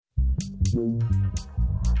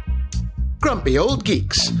Grumpy Old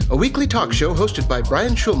Geeks, a weekly talk show hosted by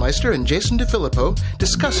Brian Schulmeister and Jason DeFilippo,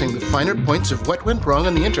 discussing the finer points of what went wrong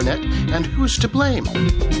on the internet and who's to blame.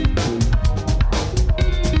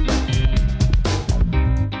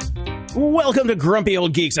 Welcome to Grumpy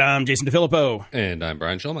Old Geeks. I'm Jason DeFilippo. And I'm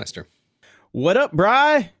Brian Schulmeister. What up,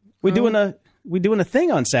 Bri? We doing a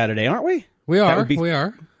thing on Saturday, aren't we? We are.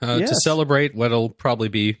 Yes. To celebrate what'll probably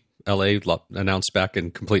be LA announced back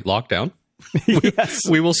in complete lockdown. Yes.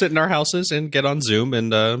 We will sit in our houses and get on Zoom and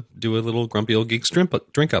do a little Grumpy Old Geeks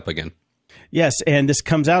drink up again. Yes, and this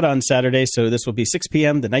comes out on Saturday, so this will be 6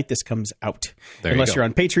 p.m. the night this comes out. Unless you're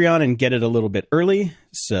on Patreon and get it a little bit early.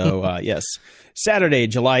 So, yes, Saturday,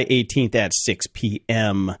 July 18th at 6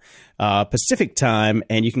 p.m. Pacific time,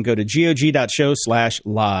 and you can go to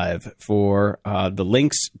gog.show/live for the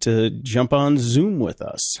links to jump on Zoom with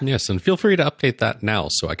us. Yes, and feel free to update that now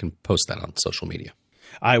so I can post that on social media.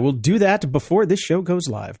 I will do that before this show goes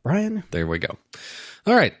live, Brian. There we go.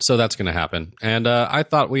 All right, so that's going to happen. And I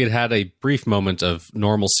thought we had a brief moment of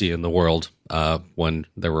normalcy in the world when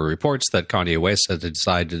there were reports that Kanye West had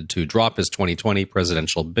decided to drop his 2020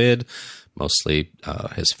 presidential bid, mostly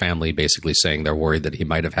his family basically saying they're worried that he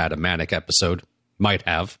might have had a manic episode. Might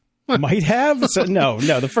have. Might have? So, no.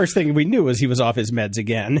 The first thing we knew was he was off his meds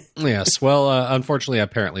again. Yes. Well, unfortunately,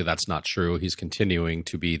 apparently that's not true. He's continuing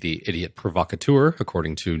to be the idiot provocateur,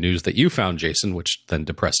 according to news that you found, Jason, which then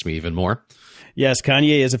depressed me even more. Yes,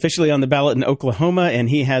 Kanye is officially on the ballot in Oklahoma, and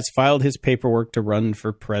he has filed his paperwork to run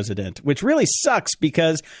for president, which really sucks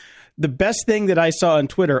because the best thing that I saw on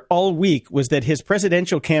Twitter all week was that his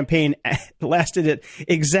presidential campaign lasted at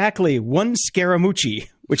exactly one Scaramucci,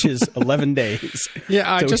 which is 11 days.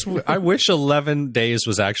 Yeah, I wish 11 days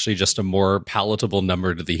was actually just a more palatable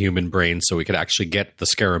number to the human brain so we could actually get the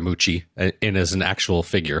Scaramucci in as an actual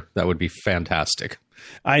figure. That would be fantastic.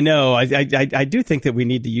 I know. I do think that we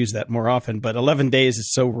need to use that more often, but 11 days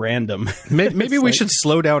is so random. Maybe we should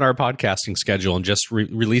slow down our podcasting schedule and just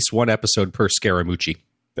release one episode per Scaramucci.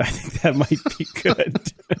 I think that might be good.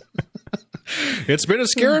 It's been a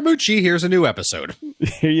Scaramucci. Here's a new episode.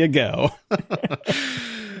 Here you go.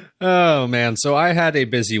 Oh, man. So I had a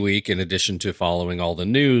busy week in addition to following all the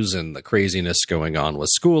news and the craziness going on with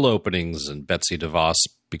school openings and Betsy DeVos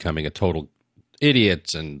becoming a total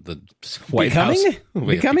idiot and the White House.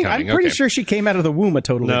 Becoming? I'm pretty sure she came out of the womb a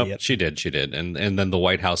total idiot. No, she did. And then the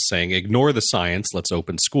White House saying, ignore the science, let's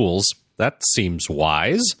open schools. That seems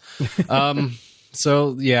wise.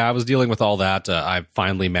 So, yeah, I was dealing with all that. I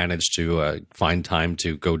finally managed to find time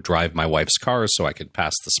to go drive my wife's car so I could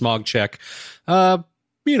pass the smog check.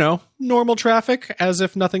 Normal traffic as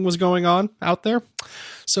if nothing was going on out there.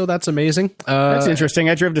 So that's amazing. That's interesting.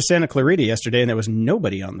 I drove to Santa Clarita yesterday and there was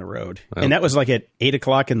nobody on the road. Well, and that was like at 8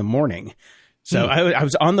 o'clock in the morning. So I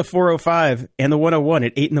was on the 405 and the 101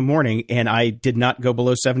 at 8 in the morning, and I did not go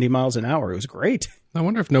below 70 miles an hour. It was great. I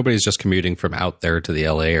wonder if nobody's just commuting from out there to the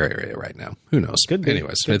LA area right now. Who knows? Could be.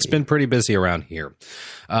 Anyways, it's been pretty busy around here.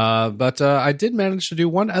 But I did manage to do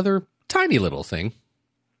one other tiny little thing.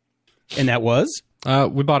 And that was?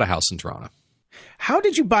 We bought a house in Toronto. How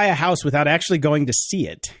did you buy a house without actually going to see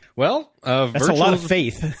it? Well, that's a lot of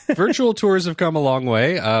faith. Virtual tours have come a long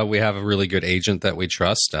way. We have a really good agent that we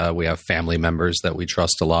trust. We have family members that we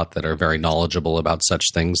trust a lot that are very knowledgeable about such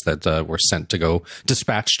things that were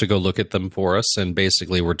dispatched to go look at them for us. And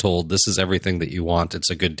basically we're told, this is everything that you want.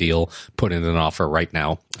 It's a good deal. Put in an offer right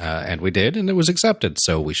now. And we did, and it was accepted.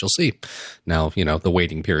 So we shall see. Now, the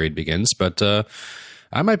waiting period begins, but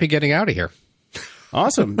I might be getting out of here.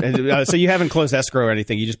 Awesome. So you haven't closed escrow or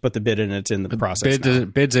anything. You just put the bid in. It's in the process.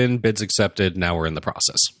 Bids in, bids accepted. Now we're in the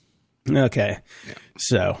process. Okay. Yeah.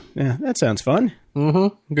 So, yeah, that sounds fun.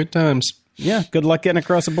 Mm-hmm. Good times. Yeah. Good luck getting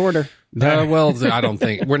across the border. Well, I don't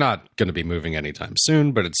think we're not going to be moving anytime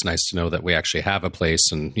soon, but it's nice to know that we actually have a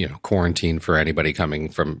place, and, quarantine for anybody coming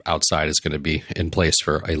from outside is going to be in place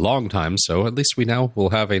for a long time. So at least we now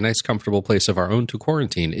will have a nice, comfortable place of our own to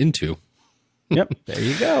quarantine into. Yep, there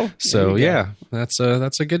you go. So, yeah, that's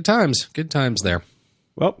a good times. Good times there.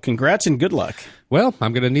 Well, congrats and good luck. Well,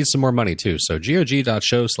 I'm going to need some more money, too. So,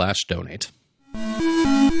 gog.show/donate.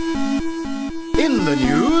 In the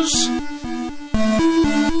news...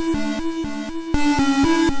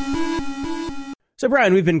 So,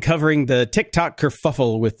 Brian, we've been covering the TikTok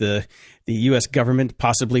kerfuffle with the the U.S. government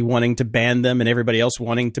possibly wanting to ban them and everybody else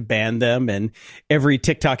wanting to ban them, and every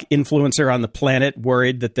TikTok influencer on the planet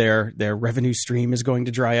worried that their revenue stream is going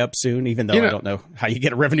to dry up soon, even though I don't know how you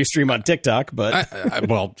get a revenue stream on TikTok. But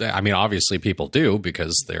I mean, obviously people do,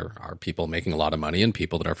 because there are people making a lot of money and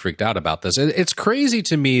people that are freaked out about this. It's crazy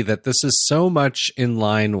to me that this is so much in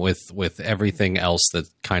line with everything else that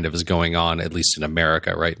kind of is going on, at least in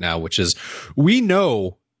America right now, which is, we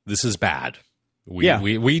know this is bad.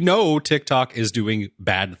 We know TikTok is doing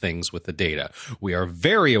bad things with the data. We are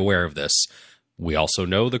very aware of this. We also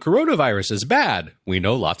know the coronavirus is bad. We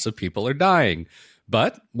know lots of people are dying.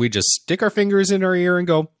 But we just stick our fingers in our ear and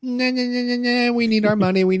go, nah, we need our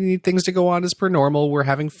money. We need things to go on as per normal. We're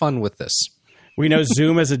having fun with this. We know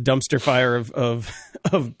Zoom is a dumpster fire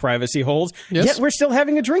of privacy holes. Yes. Yet we're still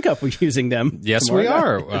having a drink up using them. Yes, we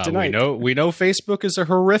are. Tonight. We know Facebook is a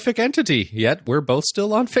horrific entity, yet we're both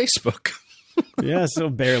still on Facebook. Yeah, so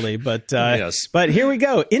barely, but yes. But here we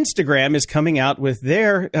go. Instagram is coming out with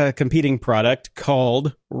their competing product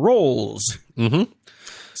called Rolls. Mm-hmm.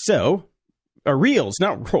 So, Reels,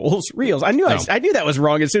 not Rolls, Reels. I knew that was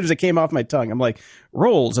wrong as soon as it came off my tongue. I'm like,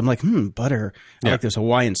 Rolls. I'm like, butter. I like those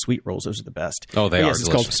Hawaiian sweet rolls. Those are the best. Oh, they are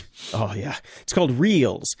delicious. It's called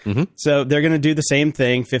Reels. Mm-hmm. So they're going to do the same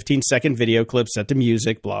thing. 15-second video clips set to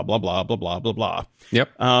music. Blah blah blah blah blah blah blah. Yep.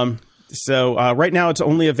 So right now it's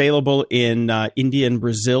only available in India and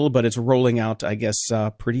Brazil, but it's rolling out, I guess,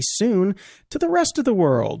 pretty soon to the rest of the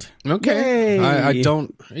world. Okay. I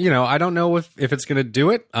don't know if it's going to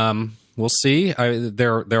do it. We'll see.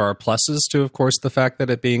 There are pluses to, of course, the fact that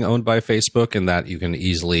it being owned by Facebook and that you can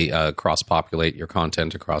easily cross-populate your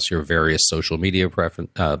content across your various social media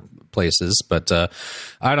places. But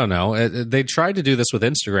I don't know. They tried to do this with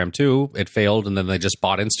Instagram, too. It failed, and then they just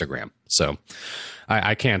bought Instagram. So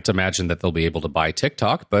I can't imagine that they'll be able to buy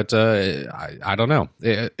TikTok, but I don't know.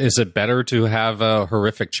 Is it better to have a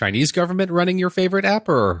horrific Chinese government running your favorite app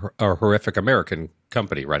or a horrific American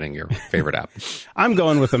company running your favorite app? I'm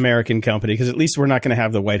going with American company, because at least we're not going to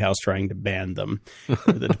have the White House trying to ban them,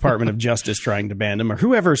 or the Department of Justice trying to ban them, or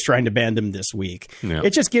whoever's trying to ban them this week. Yeah.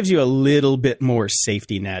 It just gives you a little bit more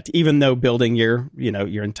safety net, even though building your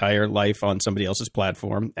entire life on somebody else's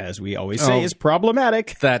platform, as we always say, is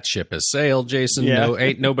problematic. That ship has sailed, Jason. Yeah. No,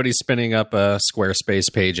 ain't nobody spinning up a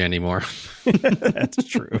Squarespace page anymore. That's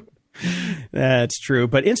true. That's true.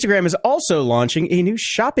 But Instagram is also launching a new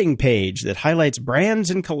shopping page that highlights brands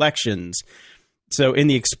and collections. So in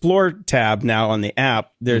the Explore tab now on the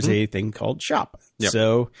app, there's a thing called Shop. Yep.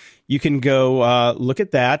 So you can go look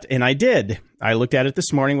at that. And I did. I looked at it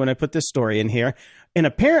this morning when I put this story in here. And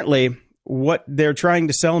apparently what they're trying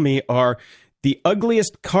to sell me are the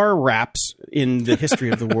ugliest car wraps in the history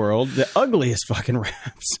of the world, the ugliest fucking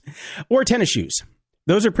wraps, or tennis shoes.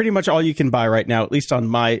 Those are pretty much all you can buy right now, at least on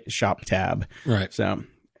my shop tab. Right. So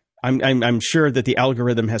I'm sure that the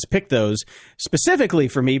algorithm has picked those specifically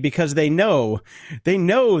for me, because they know that I need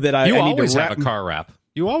to wrap. You always have a car wrap.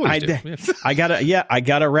 You always do. I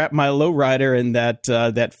gotta wrap my lowrider in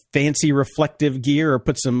that fancy reflective gear, or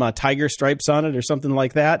put some tiger stripes on it or something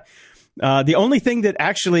like that. The only thing that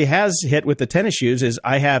actually has hit with the tennis shoes is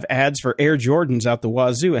I have ads for Air Jordans out the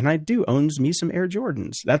wazoo, and I do own me some Air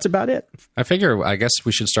Jordans. That's about it. I guess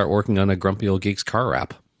we should start working on a Grumpy Old Geeks car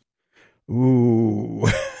wrap. Ooh.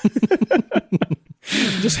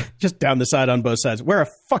 just down the side on both sides. Wear a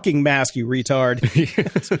fucking mask, you retard.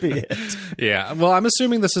 That's be it. Yeah. Well, I'm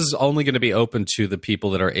assuming this is only going to be open to the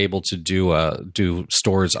people that are able to do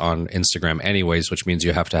stores on Instagram anyways, which means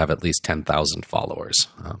you have to have at least 10,000 followers.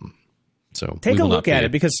 So take a look at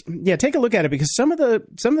it, because some of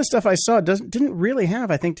the stuff I saw didn't really have,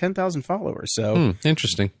 I think, 10,000 followers. So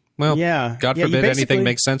interesting. Well, God forbid anything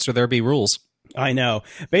makes sense or there be rules. I know.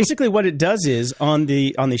 Basically, what it does is on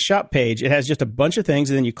the shop page, it has just a bunch of things,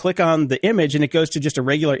 and then you click on the image, and it goes to just a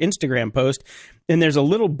regular Instagram post. And there's a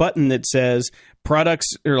little button that says products,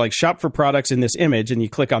 or like shop for products in this image, and you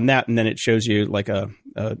click on that, and then it shows you like a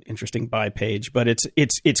interesting buy page. But it's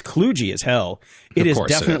kludgy as hell. It is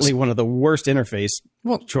definitely one of the worst interface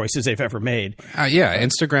choices they've ever made.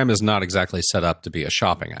 Instagram is not exactly set up to be a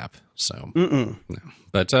shopping app. So, no.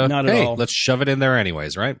 But not at all. Let's shove it in there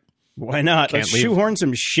anyways, right? Why not? Let's shoehorn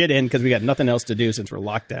some shit in, because we got nothing else to do since we're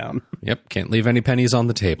locked down. Yep, can't leave any pennies on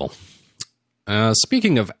the table.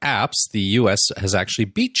 Speaking of apps, the U.S. has actually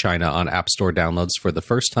beat China on App Store downloads for the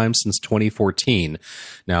first time since 2014.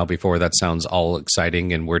 Now, before that sounds all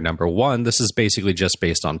exciting and we're number one, this is basically just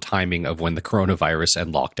based on timing of when the coronavirus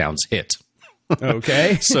and lockdowns hit.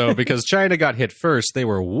 Okay. So because China got hit first, they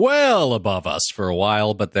were well above us for a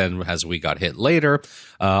while. But then as we got hit later,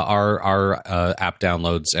 our app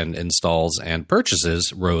downloads and installs and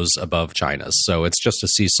purchases rose above China's. So it's just a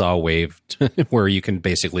seesaw wave where you can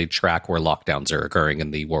basically track where lockdowns are occurring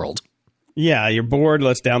in the world. Yeah, you're bored.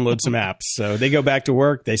 Let's download some apps. So they go back to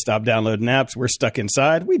work. They stop downloading apps. We're stuck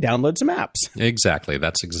inside. We download some apps. Exactly.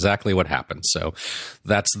 That's exactly what happened. So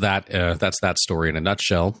that's that story in a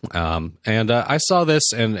nutshell. And I saw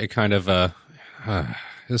this, and it kind of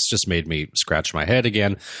this just made me scratch my head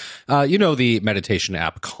again. The meditation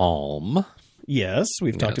app Calm. Yes,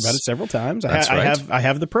 we've talked about it several times. That's right. I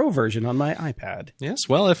have the Pro version on my iPad. Yes,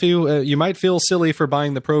 well, if you might feel silly for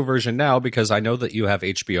buying the Pro version now, because I know that you have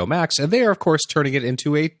HBO Max, and they are, of course, turning it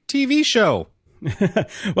into a TV show.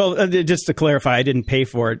 Well, just to clarify, I didn't pay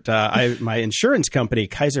for it. My insurance company,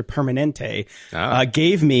 Kaiser Permanente,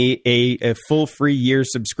 gave me a full free year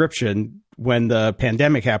subscription when the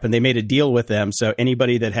pandemic happened. They made a deal with them. So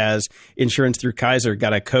anybody that has insurance through Kaiser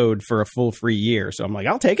got a code for a full free year. So I'm like,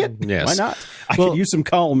 I'll take it. Yes. Why not? I could use some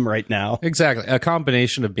Calm right now. Exactly. A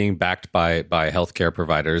combination of being backed by healthcare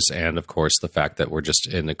providers and, of course, the fact that we're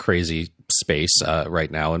just in a crazy space right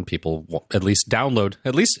now, and people at least download,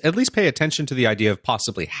 at least pay attention to the idea of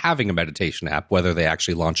possibly having a meditation app, whether they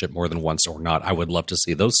actually launch it more than once or not. I would love to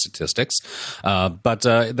see those statistics. But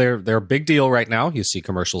they're a big deal right now. You see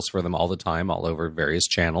commercials for them all the time, all over various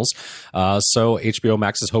channels. So HBO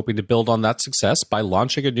Max is hoping to build on that success by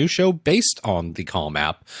launching a new show based on the Calm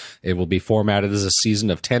app. It will be formatted as a season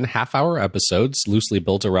of 10 half-hour episodes, loosely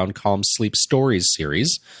built around Calm's Sleep Stories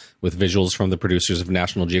series, with visuals from the producers of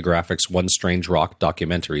National Geographic's One Strange Rock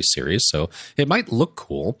documentary series. So it might look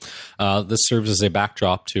cool. This serves as a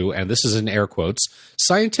backdrop to, and this is in air quotes,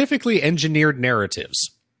 scientifically engineered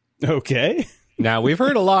narratives. Okay. Now, we've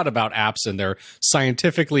heard a lot about apps and their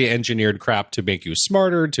scientifically engineered crap to make you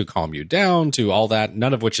smarter, to calm you down, to all that,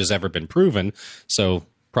 none of which has ever been proven. So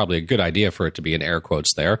probably a good idea for it to be in air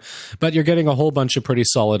quotes there. But you're getting a whole bunch of pretty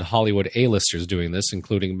solid Hollywood A-listers doing this,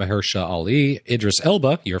 including Mahershala Ali, Idris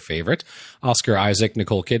Elba, your favorite, Oscar Isaac,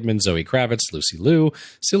 Nicole Kidman, Zoe Kravitz, Lucy Liu,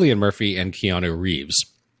 Cillian Murphy, and Keanu Reeves.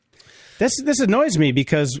 This annoys me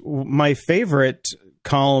because my favorite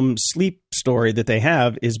Calm sleep story that they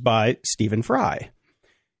have is by Stephen Fry.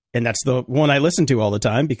 And that's the one I listen to all the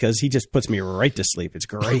time because he just puts me right to sleep. It's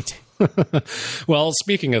great. Well,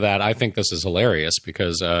 speaking of that, I think this is hilarious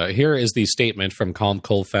because here is the statement from Calm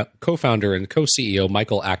co-founder and co-CEO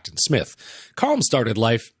Michael Acton Smith. Calm started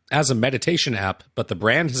life as a meditation app, but the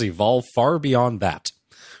brand has evolved far beyond that.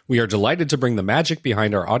 We are delighted to bring the magic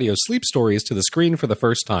behind our audio sleep stories to the screen for the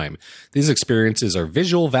first time. These experiences are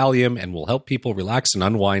visual Valium and will help people relax and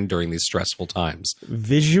unwind during these stressful times.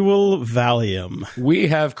 Visual Valium. We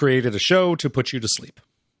have created a show to put you to sleep.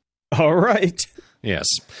 All right. Yes.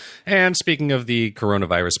 And speaking of the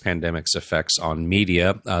coronavirus pandemic's effects on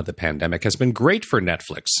media, the pandemic has been great for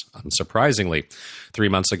Netflix, unsurprisingly. 3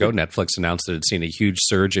 months ago, Netflix announced that it had seen a huge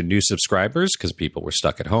surge in new subscribers because people were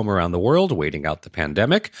stuck at home around the world waiting out the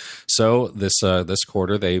pandemic. So this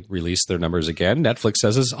quarter, they released their numbers again. Netflix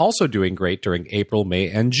says it's also doing great during April,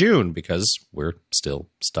 May, and June because we're still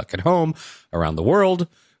stuck at home around the world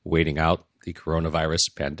waiting out the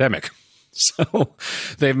coronavirus pandemic. So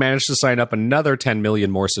they've managed to sign up another 10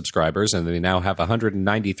 million more subscribers, and they now have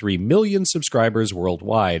 193 million subscribers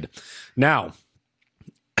worldwide. Now,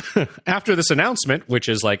 after this announcement, which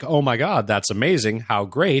is like, oh my God, that's amazing, how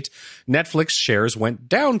great, Netflix shares went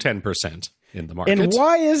down 10% in the market. And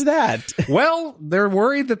why is that? Well, they're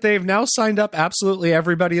worried that they've now signed up absolutely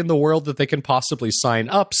everybody in the world that they can possibly sign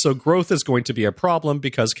up, so growth is going to be a problem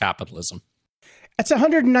because capitalism. That's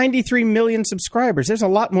 193 million subscribers. There's a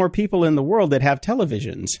lot more people in the world that have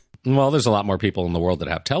televisions. Well, there's a lot more people in the world that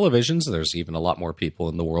have televisions. There's even a lot more people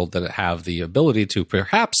in the world that have the ability to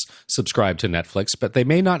perhaps subscribe to Netflix, but they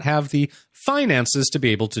may not have the finances to be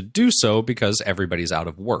able to do so because everybody's out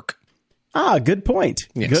of work. Ah, good point.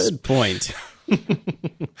 Yes. Good point.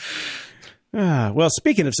 Well,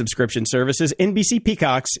 speaking of subscription services, NBC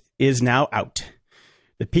Peacocks is now out.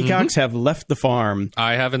 The Peacocks have left the farm.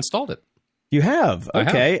 I have installed it. You have?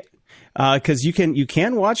 Okay. Because you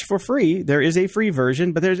can watch for free. There is a free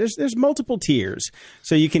version, but there's multiple tiers.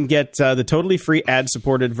 So you can get the totally free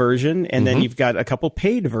ad-supported version, and then you've got a couple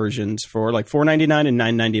paid versions for like $4.99 and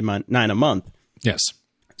 $9.99 a month. Yes.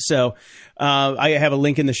 So I have a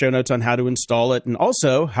link in the show notes on how to install it, and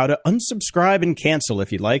also how to unsubscribe and cancel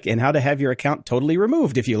if you like, and how to have your account totally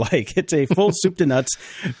removed if you like. It's a full soup to nuts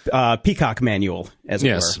Peacock manual, as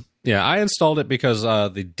it were. Yeah, I installed it because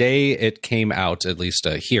the day it came out, at least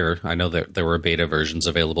here, I know that there were beta versions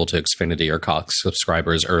available to Xfinity or Cox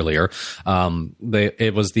subscribers earlier.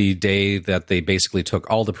 It was the day that they basically took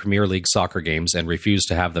all the Premier League soccer games and refused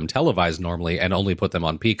to have them televised normally and only put them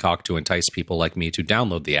on Peacock to entice people like me to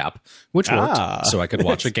download the app, which worked, so I could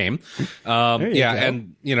watch a game.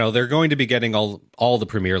 And they're going to be getting all the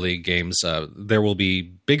Premier League games. There will be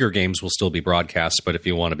bigger games will still be broadcast, but if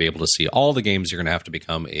you want to be able to see all the games, you're going to have to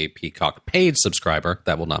become a Peacock paid subscriber.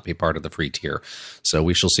 That will not be part of the free tier. So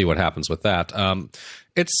we shall see what happens with that.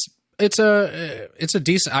 It's a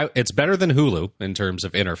decent. It's better than Hulu in terms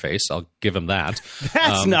of interface. I'll give them that.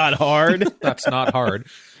 That's not hard. That's not hard.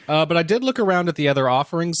 But I did look around at the other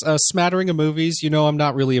offerings, smattering of movies. I'm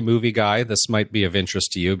not really a movie guy. This might be of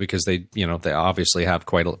interest to you because they obviously have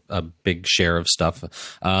quite a big share of stuff.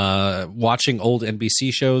 Watching old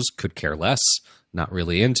NBC shows, could care less. Not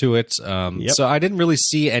really into it. So I didn't really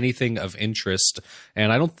see anything of interest,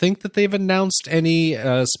 and I don't think that they've announced any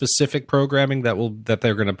specific programming that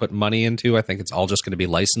they're going to put money into. I think it's all just going to be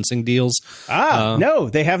licensing deals. No,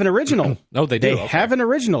 they have an original. Oh, they do? They have an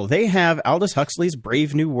original. They have Aldous Huxley's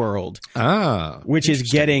Brave New World, which is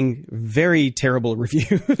getting very terrible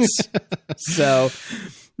reviews. So...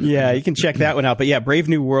 yeah, you can check that one out. But yeah, Brave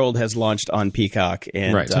New World has launched on Peacock,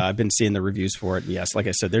 and I've been seeing the reviews for it. Yes, like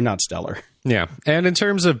I said, they're not stellar. Yeah, and in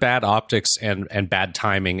terms of bad optics and bad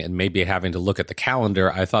timing and maybe having to look at the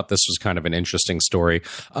calendar, I thought this was kind of an interesting story.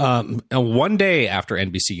 One day after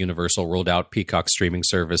NBC Universal rolled out Peacock streaming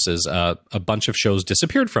services, a bunch of shows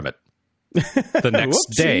disappeared from it. The next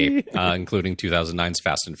day, including 2009's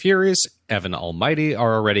Fast and Furious, Evan Almighty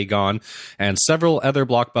are already gone, and several other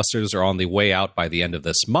blockbusters are on the way out by the end of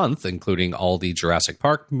this month, including all the Jurassic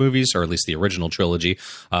Park movies, or at least the original trilogy,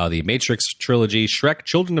 the Matrix trilogy, Shrek,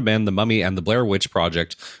 Children of Men, The Mummy, and The Blair Witch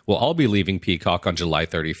Project will all be leaving Peacock on July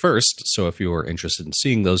 31st, so if you are interested in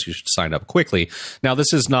seeing those, you should sign up quickly. Now,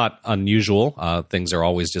 this is not unusual. Things are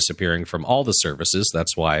always disappearing from all the services.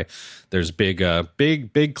 That's why there's big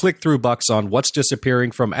click-through bucks on what's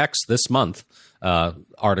disappearing from X this month.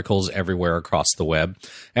 Articles everywhere across the web,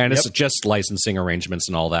 and it's just licensing arrangements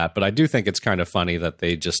and all that. But I do think it's kind of funny that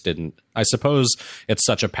they just didn't. I suppose it's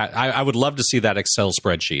such a. I would love to see that Excel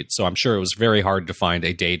spreadsheet. So I'm sure it was very hard to find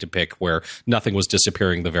a day to pick where nothing was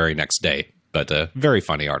disappearing the very next day. But a very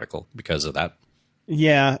funny article because of that.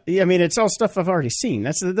 Yeah, I mean, it's all stuff I've already seen.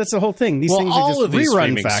 That's the whole thing. These things are just of these rerun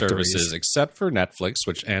streaming factories, services, except for Netflix,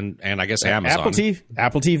 which and I guess Amazon,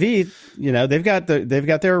 Apple TV. They've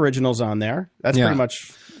got their originals on there. That's pretty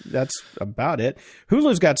much about it.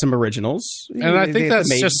 Hulu's got some originals, and I think that's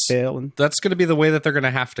that's going to be the way that they're going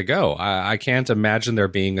to have to go. I can't imagine there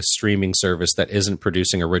being a streaming service that isn't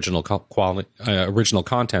producing original content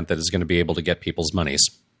that is going to be able to get people's monies.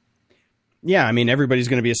 Yeah, I mean, everybody's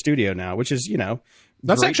going to be a studio now, which is,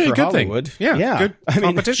 that's actually a good Hollywood. Thing. Yeah, good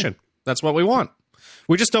competition. That's what we want.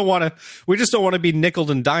 We just don't want to be nickeled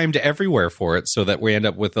and dimed everywhere for it, so that we end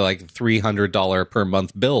up with like $300 per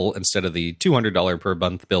month bill instead of the $200 per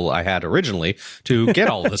month bill I had originally to get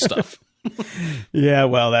all this stuff. Yeah,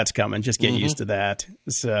 well, that's coming. Just get used to that.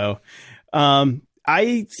 So,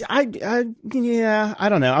 I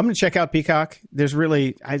don't know. I'm going to check out Peacock. There's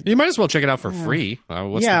really... you might as well check it out for free.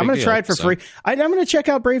 I'm going to try it for free. I'm going to check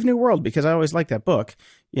out Brave New World because I always liked that book.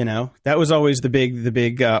 That was always the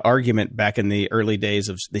big argument back in the early days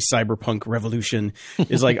of the cyberpunk revolution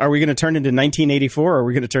is like, are we going to turn into 1984 or are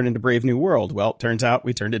we going to turn into Brave New World? Well, it turns out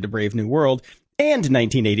we turned into Brave New World and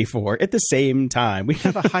 1984 at the same time. We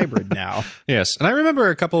have a hybrid now. Yes. And I remember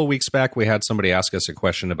a couple of weeks back, we had somebody ask us a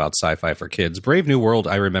question about sci-fi for kids. Brave New World,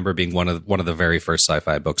 I remember being one of the very first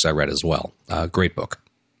sci-fi books I read as well. Great book.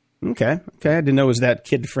 Okay. I didn't know it was that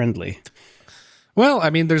kid-friendly. Well, I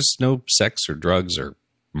mean, there's no sex or drugs or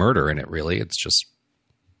murder in it, really. It's just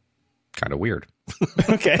kind of weird.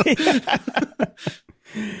 Okay.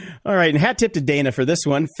 All right, and hat tip to Dana for this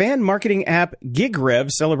one. Fan marketing app GigRev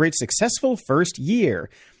celebrates successful first year.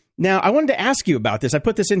 Now, I wanted to ask you about this. I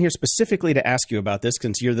put this in here specifically to ask you about this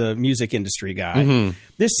since you're the music industry guy. Mm-hmm.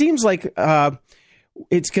 This seems like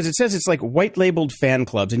it's because it says it's like white labeled fan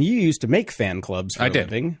clubs, and you used to make fan clubs for a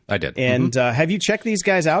living. I did. And have you checked these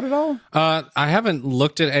guys out at all? I haven't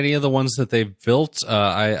looked at any of the ones that they've built.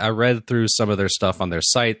 I read through some of their stuff on their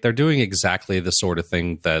site. They're doing exactly the sort of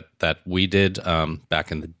thing that we did back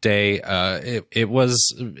in the day.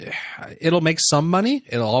 It'll make some money.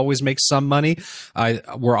 It'll always make some money.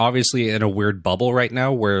 We're obviously in a weird bubble right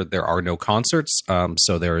now where there are no concerts,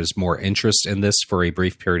 so there is more interest in this for a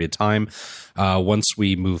brief period of time. One once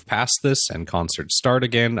we move past this and concerts start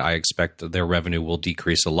again, I expect their revenue will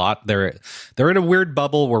decrease a lot. They're in a weird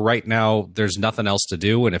bubble where right now there's nothing else to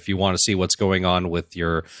do, and if you want to see what's going on with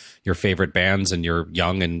your favorite bands and you're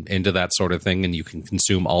young and into that sort of thing and you can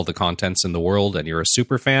consume all the contents in the world and you're a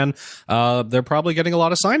super fan, they're probably getting a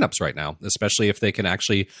lot of signups right now, especially if they can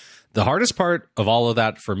actually. The hardest part of all of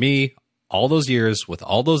that for me, all those years with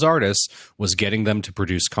all those artists, was getting them to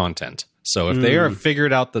produce content. So if they have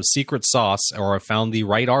figured out the secret sauce or have found the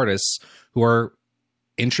right artists who are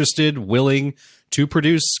interested, willing to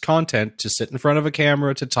produce content, to sit in front of a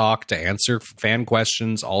camera, to talk, to answer fan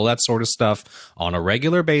questions, all that sort of stuff on a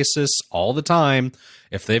regular basis, all the time,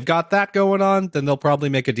 if they've got that going on, then they'll probably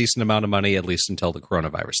make a decent amount of money, at least until the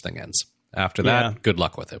coronavirus thing ends. After that, good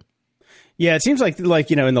luck with it. Yeah, it seems like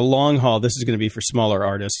in the long haul, this is going to be for smaller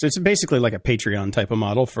artists. It's basically like a Patreon type of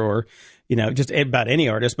model for, just about any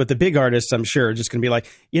artist. But the big artists, I'm sure, are just going to be like,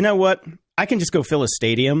 you know what? I can just go fill a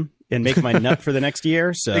stadium and make my nut for the next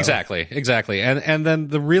year. So Exactly. And then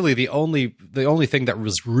the only thing that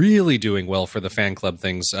was really doing well for the fan club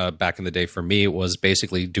things back in the day for me was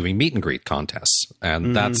basically doing meet and greet contests,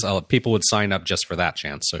 and that's people would sign up just for that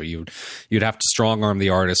chance. So you'd have to strong arm the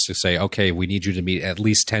artists to say, okay, we need you to meet at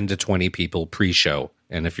least 10 to 20 people pre-show.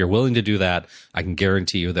 And if you're willing to do that, I can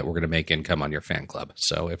guarantee you that we're going to make income on your fan club.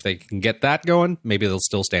 So if they can get that going, maybe they'll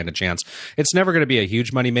still stand a chance. It's never going to be a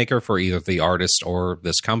huge moneymaker for either the artist or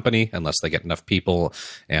this company unless they get enough people.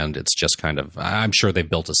 And it's just kind of, I'm sure they've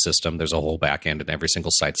built a system. There's a whole back end and every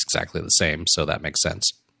single site's exactly the same. So that makes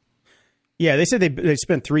sense. Yeah, they said they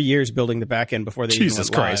spent 3 years building the back end before they Jesus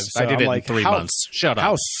even went live. Christ. So I did I'm it like, in 3 months. Shut up.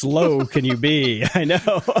 How slow can you be? I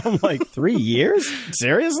know. I'm like, 3 years?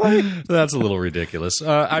 Seriously? That's a little ridiculous.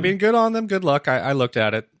 I mean, good on them. Good luck. I looked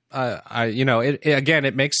at it.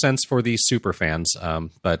 It makes sense for these super fans.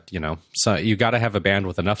 But so you got to have a band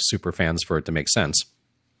with enough super fans for it to make sense.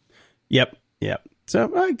 Yep. So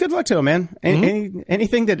good luck to them, man.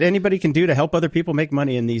 Anything that anybody can do to help other people make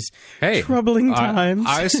money in these troubling times.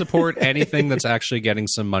 I support anything that's actually getting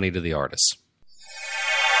some money to the artists.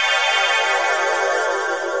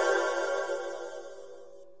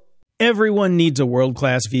 Everyone needs a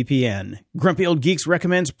world-class VPN. Grumpy Old Geeks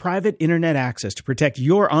recommends private internet access to protect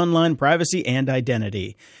your online privacy and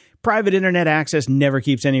identity. Private internet access never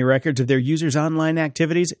keeps any records of their users' online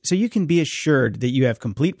activities, so you can be assured that you have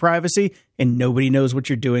complete privacy and nobody knows what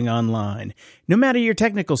you're doing online. No matter your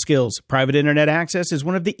technical skills, private internet access is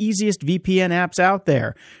one of the easiest VPN apps out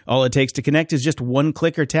there. All it takes to connect is just one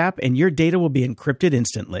click or tap, and your data will be encrypted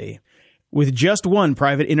instantly. With just one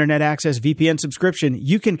private internet access VPN subscription,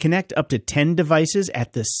 you can connect up to 10 devices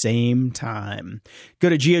at the same time. Go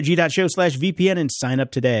to GOG.show/VPN and sign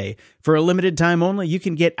up today. For a limited time only, you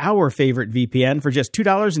can get our favorite VPN for just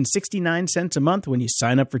 $2.69 a month when you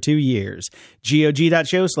sign up for 2 years.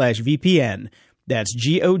 GOG.show/VPN. That's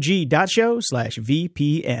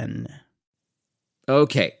GOG.show/VPN.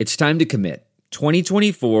 Okay, it's time to commit.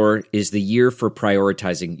 2024 is the year for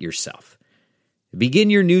prioritizing yourself. Begin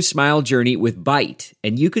your new smile journey with Byte,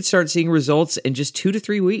 and you could start seeing results in just 2 to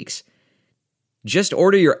 3 weeks. Just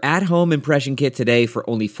order your at-home impression kit today for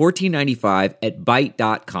only $14.95 at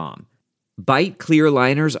Byte.com. Byte clear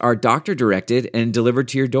liners are doctor-directed and delivered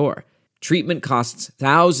to your door. Treatment costs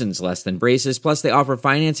thousands less than braces, plus they offer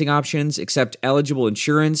financing options, accept eligible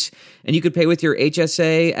insurance, and you could pay with your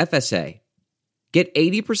HSA, FSA. Get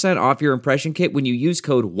 80% off your impression kit when you use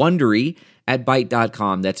code WONDERY at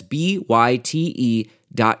Byte.com. That's BYTE.com.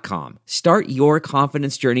 Start your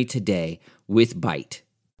confidence journey today with Byte.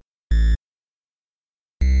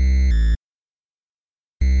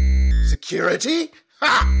 Security?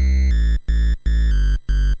 Ha!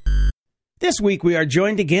 This week, we are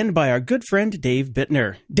joined again by our good friend, Dave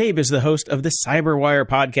Bittner. Dave is the host of the Cyberwire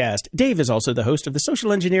podcast. Dave is also the host of the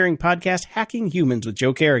social engineering podcast, Hacking Humans with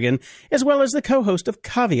Joe Kerrigan, as well as the co-host of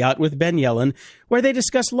Caveat with Ben Yellen, where they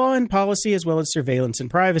discuss law and policy as well as surveillance and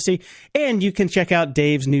privacy. And you can check out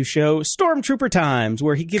Dave's new show, Stormtrooper Times,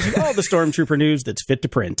 where he gives you all the Stormtrooper news that's fit to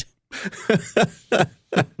print.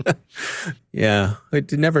 Yeah,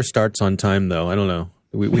 it never starts on time, though. I don't know.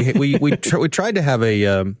 We tried to have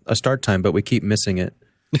a start time, but we keep missing it.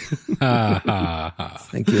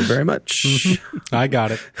 Thank you very much. I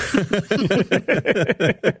got it.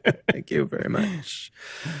 Thank you very much.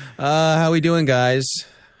 How we doing, guys?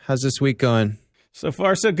 How's this week going? So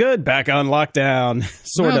far, so good. Back on lockdown,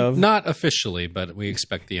 sort of. Not officially, but we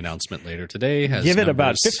expect the announcement later today. Give it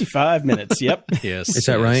about 55 minutes. Yep. Yes. Is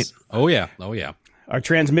that right? Oh, yeah. Our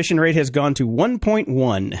transmission rate has gone to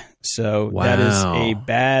 1.1, so that is a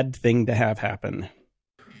bad thing to have happen.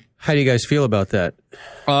 How do you guys feel about that?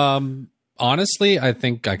 I'm Honestly, I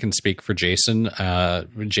think I can speak for Jason.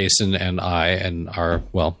 Jason and I and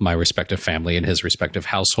my respective family and his respective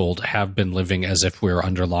household have been living as if we're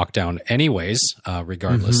under lockdown anyways,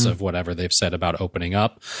 regardless of whatever they've said about opening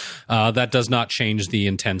up. That does not change the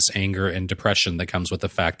intense anger and depression that comes with the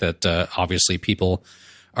fact that obviously people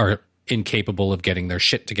are incapable of getting their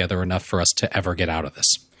shit together enough for us to ever get out of this.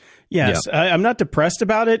 Yes, I'm not depressed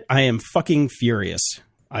about it. I am fucking furious.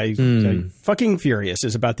 I'm fucking furious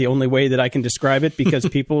is about the only way that I can describe it, because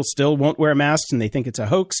people still won't wear masks and they think it's a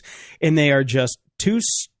hoax, and they are just too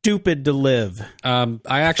stupid to live. I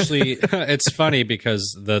actually, it's funny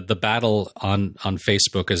because the battle on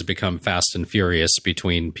Facebook has become fast and furious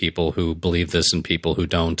between people who believe this and people who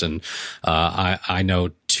don't. And I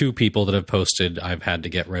know two people that have posted, I've had to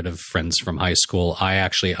get rid of friends from high school. I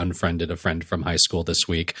actually unfriended a friend from high school this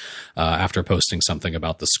week after posting something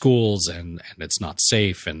about the schools and it's not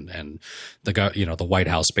safe. And the White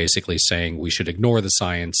House basically saying we should ignore the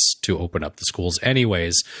science to open up the schools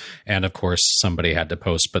anyways. And of course, somebody had to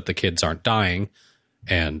post, but the kids aren't dying.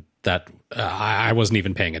 And that I wasn't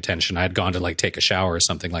even paying attention. I had gone to like take a shower or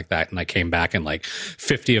something like that. And I came back and like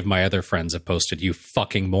 50 of my other friends have posted, "You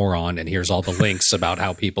fucking moron." And here's all the links about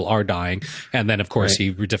how people are dying. And then of course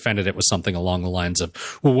he defended it with something along the lines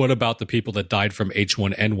of, well, what about the people that died from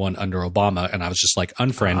H1N1 under Obama? And I was just like,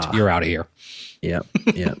 unfriend, you're out of here. Yep.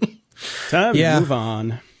 Time to move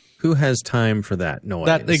on. Who has time for that noise?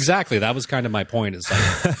 Exactly. That was kind of my point. It's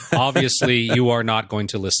like, obviously, you are not going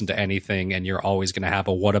to listen to anything, and you're always going to have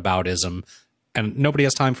a whataboutism, and nobody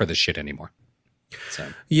has time for this shit anymore. So.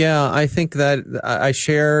 Yeah, I think that I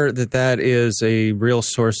share that is a real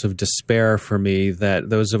source of despair for me, that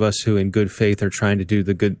those of us who in good faith are trying to do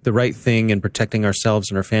the right thing and protecting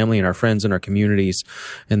ourselves and our family and our friends and our communities,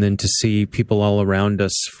 and then to see people all around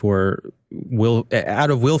us out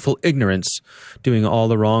of willful ignorance doing all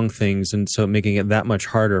the wrong things, and so making it that much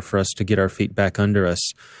harder for us to get our feet back under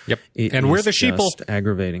us. Yep. And we're the sheeple.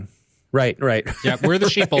 Aggravating. Right. Yeah, we're the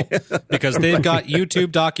sheeple, because they've got YouTube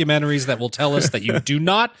documentaries that will tell us that you do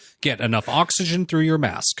not get enough oxygen through your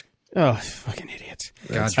mask. Oh, fucking idiots.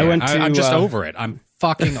 I'm just over it. I'm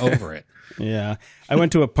fucking over it. Yeah. I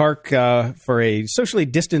went to a park for a socially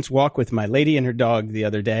distanced walk with my lady and her dog the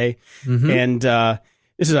other day. And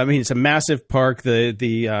it's a massive park.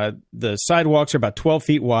 The sidewalks are about 12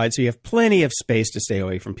 feet wide, so you have plenty of space to stay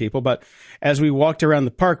away from people. But as we walked around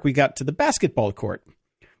the park, we got to the basketball court,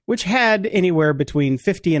 which had anywhere between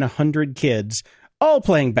 50 and 100 kids, all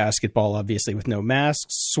playing basketball, obviously, with no masks,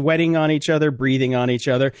 sweating on each other, breathing on each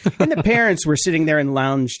other. And the parents were sitting there in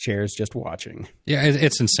lounge chairs just watching. Yeah,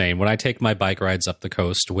 it's insane. When I take my bike rides up the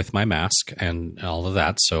coast with my mask and all of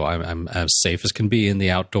that, so I'm as safe as can be in the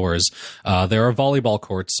outdoors, there are volleyball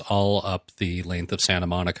courts all up the length of Santa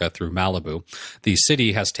Monica through Malibu. The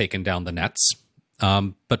city has taken down the nets,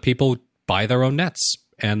 but people buy their own nets.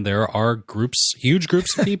 And there are huge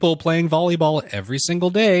groups of people playing volleyball every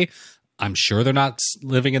single day. I'm sure they're not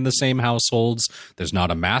living in the same households. There's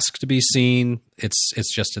not a mask to be seen.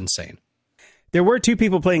 It's just insane. There were two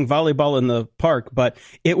people playing volleyball in the park, but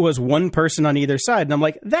it was one person on either side. And I'm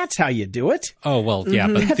like, that's how you do it. Oh, well, yeah,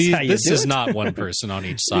 but this is not one person on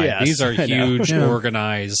each side. Yes, these are huge,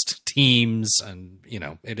 organized teams, and,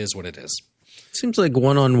 it is what it is. Seems like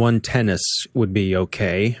one-on-one tennis would be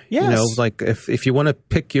okay. Yes. Like if you want to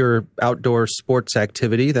pick your outdoor sports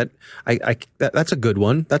activity, that's a good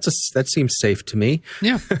one. That seems safe to me.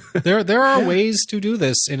 Yeah, there are ways to do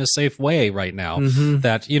this in a safe way right now.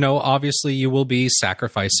 That obviously you will be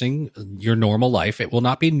sacrificing your normal life. It will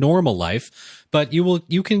not be normal life, but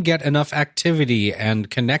you can get enough activity and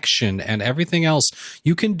connection and everything else.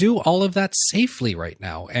 You can do all of that safely right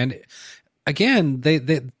now. And again,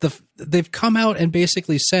 they've come out and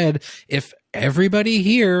basically said, if everybody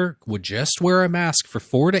here would just wear a mask for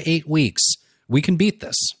 4 to 8 weeks, we can beat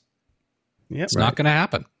this. Yep. It's not going to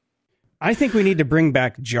happen. I think we need to bring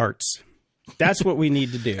back jarts. That's what we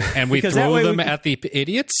need to do. And we throw them at the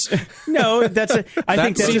idiots? No, I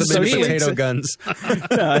think that's just socially potato guns.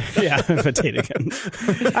 Potato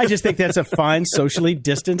guns. I just think that's a fine socially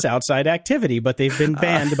distanced outside activity, but they've been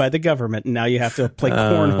banned by the government, and now you have to play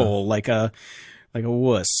cornhole like a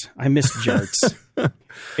wuss. I miss jarts.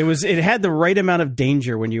 It had the right amount of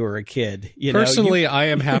danger when you were a kid. Personally, I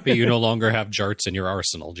am happy you no longer have jarts in your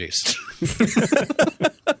arsenal, Jason.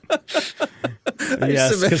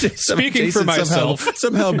 Yes. Speaking for myself,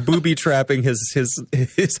 somehow booby trapping his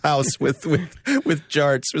house with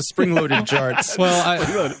jarts, with spring loaded jarts.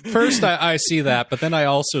 Well, first I see that, but then I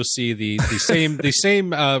also see the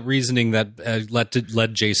same reasoning that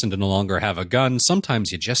led Jason to no longer have a gun.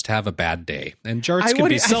 Sometimes you just have a bad day, and jarts can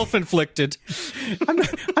be self-inflicted.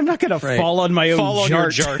 I'm not going to fall on my own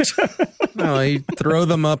jart. No, you throw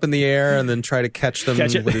them up in the air and then try to catch them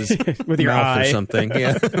with your mouth eye or something.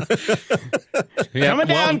 Yeah.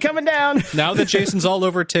 Coming down. Now that Jason's all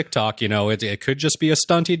over TikTok, it could just be a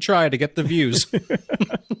stunt he'd try to get the views.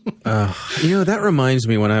 That reminds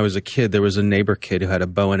me, when I was a kid, there was a neighbor kid who had a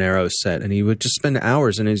bow and arrow set, and he would just spend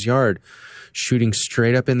hours in his yard shooting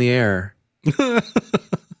straight up in the air.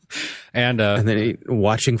 And then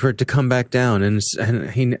watching for it to come back down. And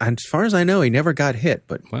he, as far as I know, he never got hit.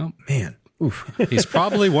 But, man. Oof. He's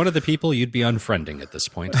probably one of the people you'd be unfriending at this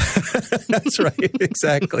point. That's right.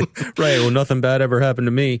 Exactly. Right. Well, nothing bad ever happened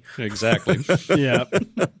to me. Exactly. Yeah.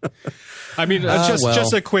 I mean,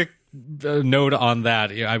 just a quick note on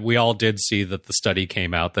that. We all did see that the study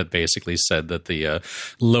came out that basically said that the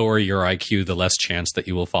lower your IQ, the less chance that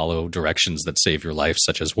you will follow directions that save your life,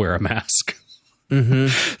 such as wear a mask.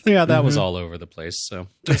 Mm-hmm. Yeah, that was all over the place. So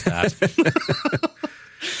there's that.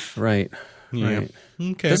 Right. Yeah. Right.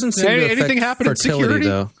 Okay. Doesn't seem to anything happen in security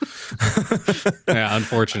though. Yeah,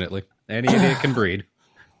 unfortunately, any idiot can breed.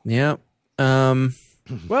 Yeah.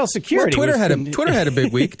 Well, security. Twitter had a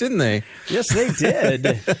big week, didn't they? Yes, they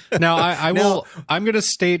did. Now, I'm going to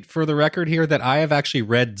state for the record here that I have actually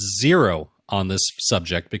read zero on this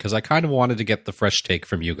subject because I kind of wanted to get the fresh take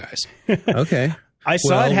from you guys. Okay. I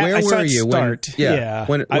saw it. Where were you start.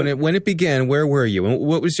 When it began? Where were you? And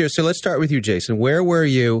what was your? So let's start with you, Jason. Where were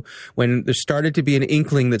you when there started to be an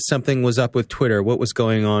inkling that something was up with Twitter? What was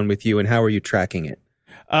going on with you, and how are you tracking it?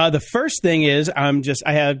 The first thing is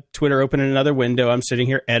I have Twitter open in another window. I'm sitting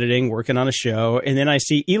here editing, working on a show, and then I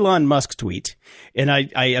see Elon Musk tweet, and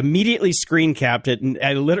I immediately screen capped it, and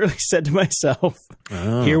I literally said to myself,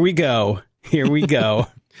 "Here we go, here we go,"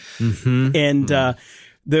 and.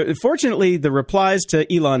 Fortunately, the replies to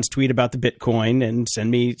Elon's tweet about the Bitcoin and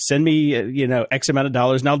send me X amount of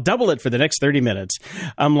dollars and I'll double it for the next 30 minutes.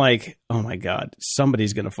 I'm like, oh my God,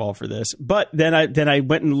 somebody's going to fall for this. But then I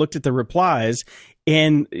went and looked at the replies,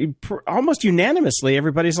 and almost unanimously,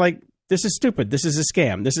 everybody's like, this is stupid. This is a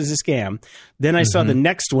scam. This is a scam. Then I saw the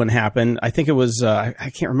next one happen. I think it was, I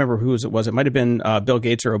can't remember whose it was. It might've been Bill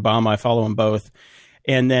Gates or Obama. I follow them both.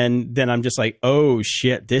 And then I'm just like, oh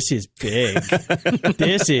shit, this is big.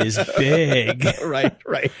 This is big.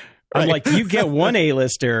 Right. I'm like, you get one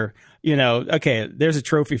A-lister, okay, there's a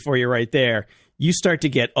trophy for you right there. You start to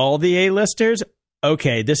get all the A-listers.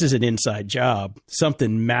 Okay, this is an inside job.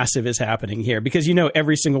 Something massive is happening here because,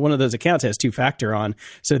 every single one of those accounts has two-factor on.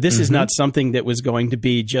 So this is not something that was going to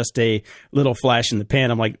be just a little flash in the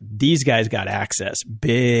pan. I'm like, these guys got access,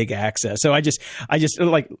 big access. So I just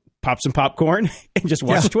like pop some popcorn and just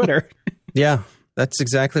watch Twitter. Yeah, that's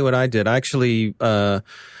exactly what I did. I actually, I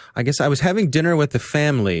guess I was having dinner with the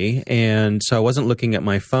family, and so I wasn't looking at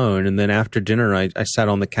my phone. And then after dinner, I sat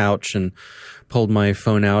on the couch and pulled my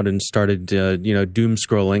phone out and started, doom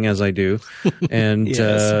scrolling as I do. And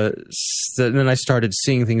then I started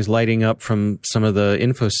seeing things lighting up from some of the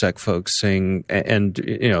InfoSec folks saying, and,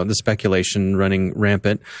 the speculation running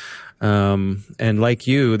rampant. And like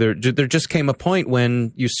you, there just came a point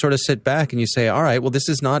when you sort of sit back and you say, all right, well, this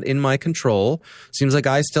is not in my control. Seems like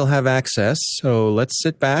I still have access. So let's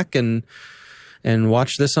sit back and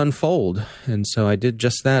watch this unfold. And so I did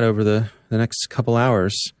just that over the next couple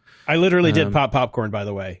hours. I literally did pop popcorn, by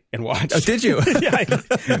the way, and watched. Oh, did you? Yeah,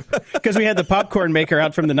 because we had the popcorn maker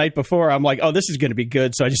out from the night before. I'm like, oh, this is going to be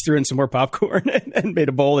good. So I just threw in some more popcorn and made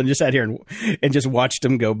a bowl and just sat here and just watched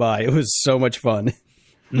them go by. It was so much fun.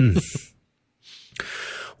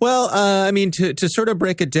 Well, I mean, to sort of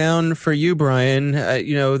break it down for you, Brian,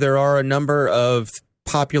 there are a number of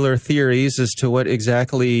popular theories as to what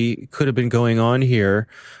exactly could have been going on here.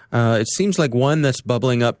 It seems like one that's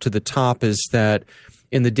bubbling up to the top is that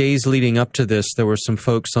in the days leading up to this, there were some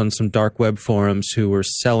folks on some dark web forums who were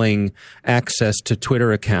selling access to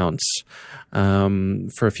Twitter accounts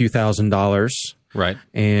for a few $1,000s. Right.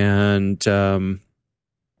 And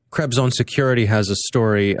Krebs on Security has a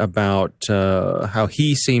story about how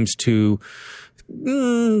he seems to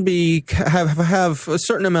have a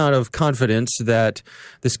certain amount of confidence that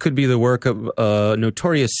this could be the work of a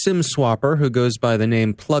notorious SIM swapper who goes by the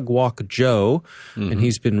name Plugwalk Joe, and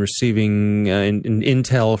he's been receiving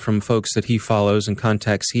intel from folks that he follows and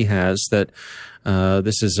contacts he has that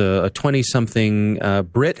This is a 20-something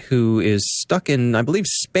Brit who is stuck in, I believe,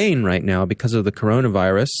 Spain right now because of the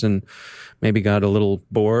coronavirus, and maybe got a little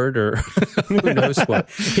bored or who knows what.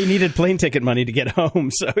 He needed plane ticket money to get home,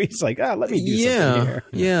 so he's like, let me do something here.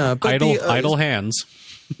 Yeah. But idle hands.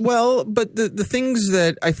 Well, but the things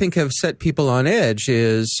that I think have set people on edge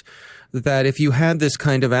is that if you had this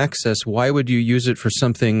kind of access, why would you use it for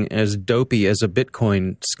something as dopey as a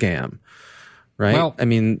Bitcoin scam? Right? Well, I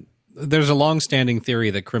mean, there's a long-standing theory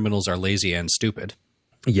that criminals are lazy and stupid.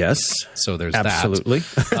 Yes. So there's absolutely.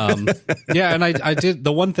 that. Yeah, and I did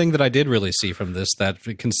the one thing that I did really see from this, that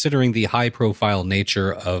considering the high-profile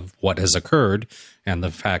nature of what has occurred and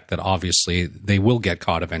the fact that obviously they will get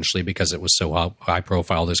caught eventually because it was so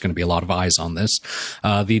high-profile, there's going to be a lot of eyes on this.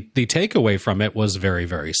 The takeaway from it was very,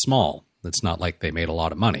 very small. It's not like they made a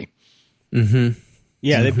lot of money. Mm-hmm.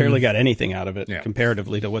 Yeah, they barely got anything out of it Yeah.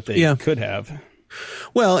 comparatively to what they could have.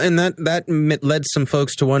 Well, and that led some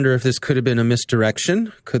folks to wonder if this could have been a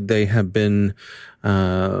misdirection. Could they have been,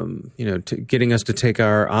 getting us to take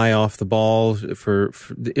our eye off the ball for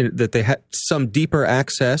that they had some deeper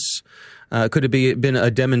access? Could it been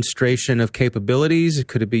a demonstration of capabilities?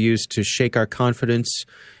 Could it be used to shake our confidence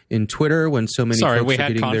in Twitter when so many folks we are had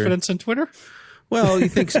getting confidence in Twitter? Well, you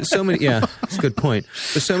think so many? Yeah, that's a good point.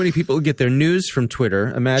 But so many people get their news from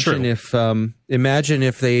Twitter. Imagine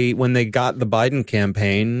if they, when they got the Biden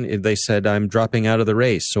campaign, if they said, "I'm dropping out of the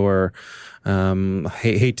race," or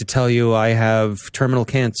hate to tell you, I have terminal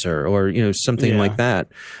cancer, or something like that.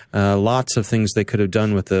 Lots of things they could have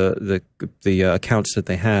done with the accounts that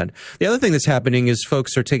they had. The other thing that's happening is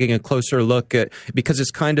folks are taking a closer look at, because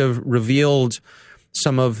it's kind of revealed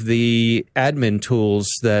some of the admin tools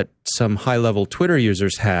that some high-level Twitter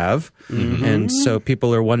users have, and so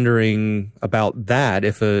people are wondering about that.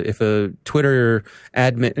 If a Twitter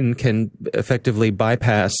admin can effectively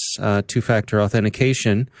bypass two-factor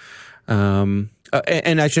authentication.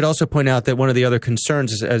 And I should also point out that one of the other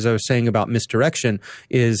concerns, as I was saying about misdirection,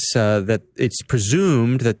 is that it's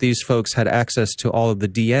presumed that these folks had access to all of the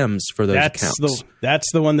DMs for those accounts.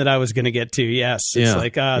 That's the one that I was going to get to, yes.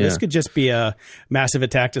 It's this could just be a massive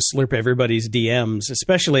attack to slurp everybody's DMs,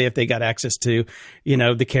 especially if they got access to,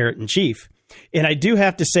 the carrot in chief. And I do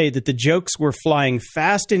have to say that the jokes were flying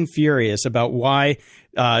fast and furious about why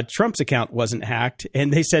Trump's account wasn't hacked.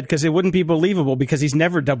 And they said because it wouldn't be believable because he's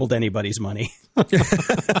never doubled anybody's money.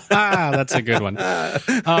 That's a good one.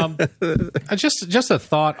 Just a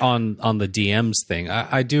thought on the DMs thing.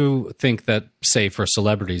 I do think that, say, for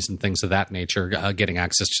celebrities and things of that nature, getting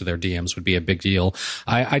access to their DMs would be a big deal.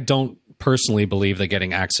 I don't personally believe that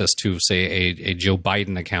getting access to, say, a Joe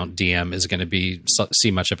Biden account DM is going to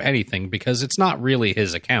see much of anything, because it's not really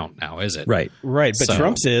his account now, is it? Right. But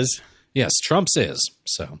Trump's is. Yes, Trump's is.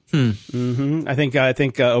 So I think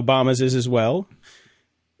Obama's is as well.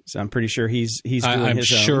 So I'm pretty sure he's doing I'm his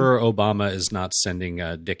sure own. Obama is not sending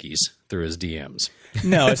dickies through his DMs.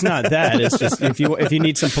 No, it's not that. It's just if you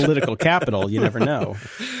need some political capital, you never know.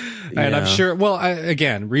 And I'm sure,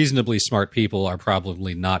 again, reasonably smart people are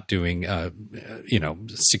probably not doing,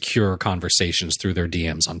 secure conversations through their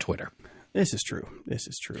DMs on Twitter. This is true.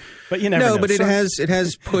 But you never know. No, but it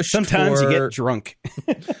has pushed. Sometimes you get drunk.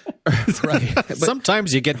 Right. But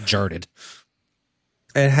sometimes you get jarded.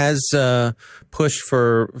 it has pushed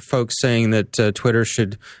for folks saying that Twitter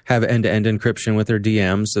should have end-to-end encryption with their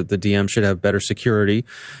DMs, that the DM should have better security.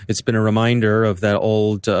 It's been a reminder of that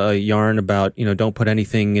old yarn about, don't put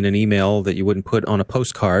anything in an email that you wouldn't put on a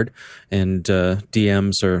postcard, and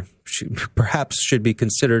DMs perhaps should be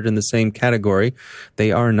considered in the same category.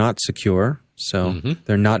 They are not secure, so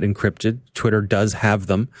they're not encrypted. Twitter does have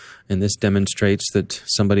them, and this demonstrates that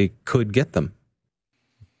somebody could get them.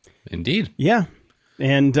 Indeed. Yeah.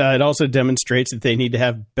 And it also demonstrates that they need to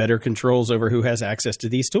have better controls over who has access to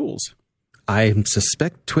these tools. I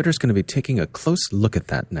suspect Twitter's going to be taking a close look at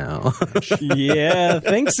that now. Yeah,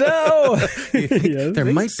 think so. There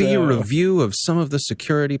might be a review of some of the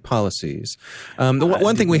security policies.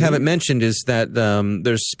 One thing we haven't mentioned is that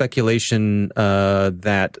there's speculation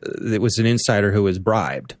that it was an insider who was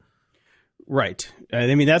bribed. Right.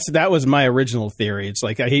 I mean, that was my original theory. It's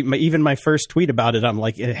like even my first tweet about it, I'm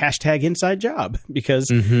like, hashtag inside job, because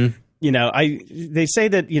they say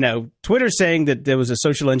that, Twitter's saying that there was a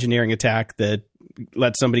social engineering attack that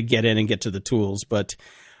let somebody get in and get to the tools, but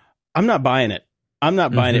I'm not buying it.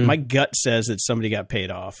 it. My gut says that somebody got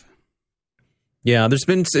paid off. Yeah,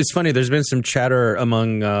 it's funny. There's been some chatter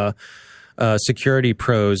among security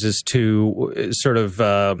pros as to sort of,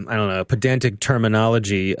 pedantic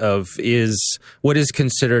terminology of what is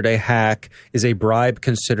considered a hack? Is a bribe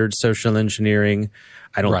considered social engineering?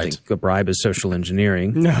 I don't think a bribe is social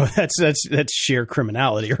engineering. No, that's sheer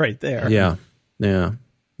criminality right there. Yeah.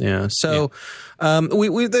 So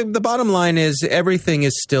the bottom line is everything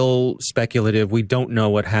is still speculative. We don't know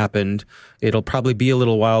what happened. It'll probably be a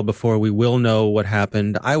little while before we will know what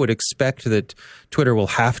happened. I would expect that Twitter will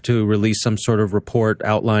have to release some sort of report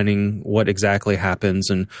outlining what exactly happens,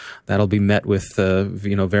 and that'll be met with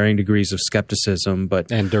varying degrees of skepticism. But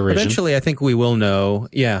derision. Eventually, I think we will know.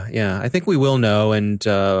 Yeah, I think we will know, and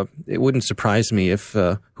it wouldn't surprise me if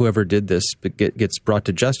whoever did this gets brought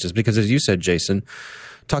to justice. Because, as you said, Jason,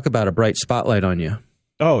 talk about a bright spotlight on you.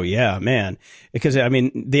 Oh, yeah, man. Because, I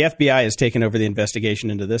mean, the FBI has taken over the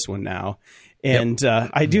investigation into this one now. And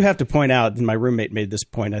I do have to point out, and my roommate made this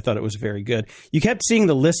point, I thought it was very good. You kept seeing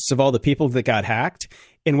the lists of all the people that got hacked.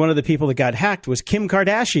 And one of the people that got hacked was Kim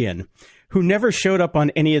Kardashian, who never showed up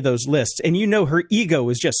on any of those lists. And her ego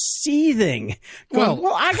was just seething. Going,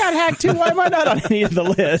 well, I got hacked too. Why am I not on any of the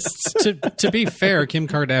lists? To be fair, Kim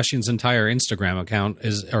Kardashian's entire Instagram account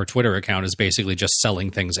or Twitter account is basically just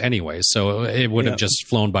selling things anyway. So it would have just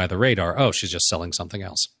flown by the radar. Oh, she's just selling something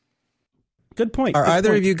else. Good point. Are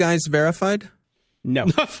either of you guys verified? No.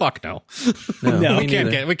 Fuck no. No. We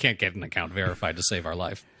can't get an account verified to save our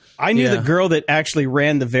life. I knew the girl that actually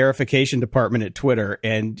ran the verification department at Twitter,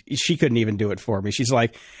 and she couldn't even do it for me. She's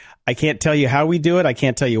like, I can't tell you how we do it. I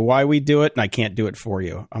can't tell you why we do it, and I can't do it for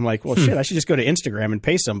you. I'm like, well, shit, I should just go to Instagram and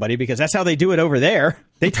pay somebody because that's how they do it over there.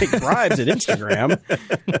 They take bribes at Instagram.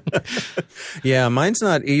 Yeah, mine's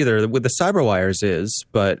not either. With the CyberWires is,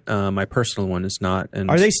 but my personal one is not.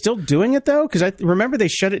 And are they still doing it though? Because I remember they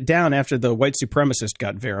shut it down after the white supremacist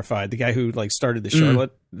got verified. The guy who started the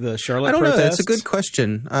Charlotte I don't protests. know. That's a good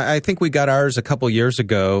question. I think we got ours a couple years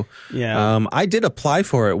ago. Yeah. I did apply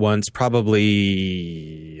for it once,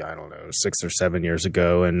 probably 6 or 7 years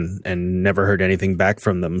ago, and never heard anything back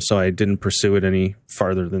from them. So I didn't pursue it any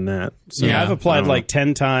farther than that. So, yeah, I've applied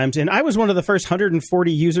 10 times, and I was one of the first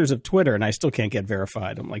 140 users of Twitter, and I still can't get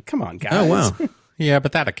verified. I'm like, come on, guys. Oh, wow. Yeah,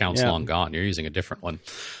 but that account's long gone. You're using a different one.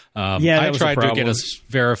 I tried to get us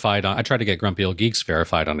verified. I tried to get Grumpy Old Geeks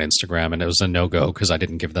verified on Instagram, and it was a no-go because I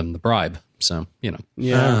didn't give them the bribe. So,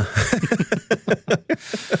 Yeah.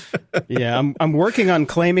 Yeah, I'm working on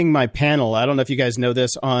claiming my panel. I don't know if you guys know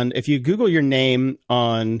this. If you Google your name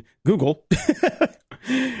on Google,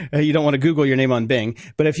 you don't want to Google your name on Bing,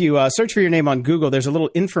 but if you search for your name on Google, there's a little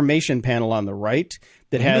information panel on the right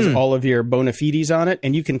that has all of your bona fides on it,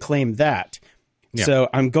 and you can claim that. Yeah. So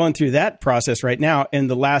I'm going through that process right now, and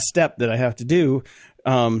the last step that I have to do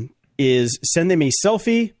is send them a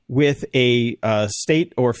selfie with a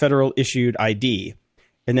state or federal issued ID,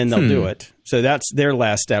 and then they'll do it. So that's their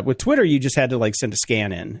last step. With Twitter, you just had to send a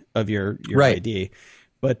scan in of your ID.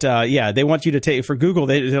 But they want you to take, for Google,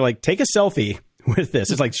 they're like, take a selfie with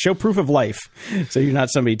this. It's like show proof of life, so you're not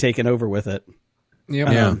somebody taking over with it.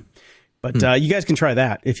 Yeah. But you guys can try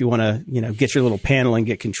that if you want to, get your little panel and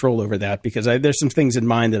get control over that, because there's some things in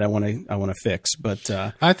mind that I want to fix. But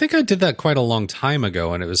I think I did that quite a long time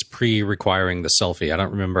ago, and it was pre-requiring the selfie. I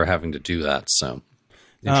don't remember having to do that. So,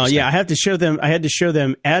 I had to show them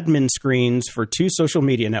admin screens for 2 social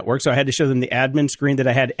media networks. So I had to show them the admin screen that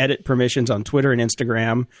I had edit permissions on Twitter and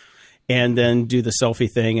Instagram, and then do the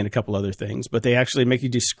selfie thing and a couple other things. But they actually make you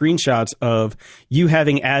do screenshots of you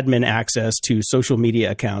having admin access to social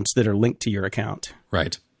media accounts that are linked to your account.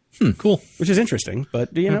 Right. Cool. Which is interesting, but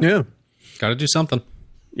Yeah. Got to do something.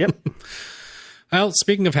 Yep. Well,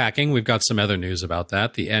 speaking of hacking, we've got some other news about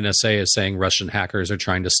that. The NSA is saying Russian hackers are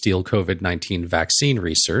trying to steal COVID-19 vaccine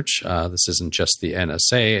research. This isn't just the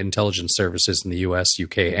NSA. Intelligence services in the US,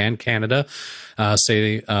 UK, and Canada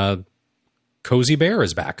say Cozy Bear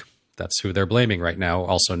is back. That's who they're blaming right now,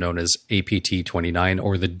 also known as APT-29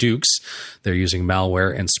 or the Dukes. They're using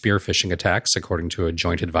malware and spear phishing attacks, according to a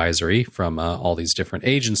joint advisory from all these different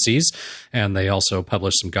agencies. And they also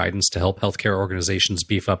published some guidance to help healthcare organizations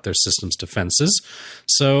beef up their systems defenses.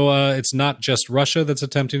 So it's not just Russia that's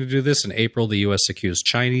attempting to do this. In April, the U.S. accused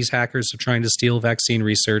Chinese hackers of trying to steal vaccine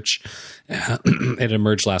research. It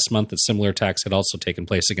emerged last month that similar attacks had also taken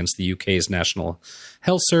place against the UK's National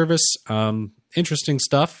Health Service. Interesting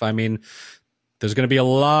stuff. I mean, there's going to be a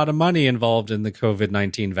lot of money involved in the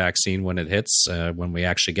COVID-19 vaccine when it hits, when we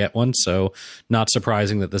actually get one. So not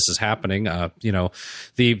surprising that this is happening.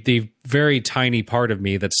 The very tiny part of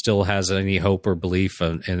me that still has any hope or belief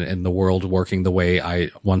in the world working the way I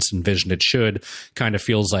once envisioned it should kind of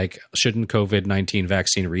feels like, shouldn't COVID-19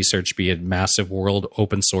 vaccine research be a massive world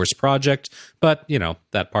open source project? But,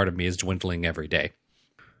 that part of me is dwindling every day.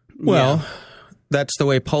 Well, that's the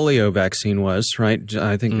way polio vaccine was, right?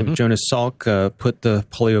 I think Jonas Salk put the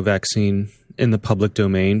polio vaccine in the public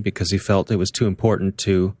domain because he felt it was too important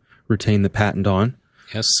to retain the patent on.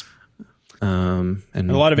 Yes. And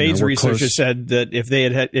a lot of AIDS researchers said that if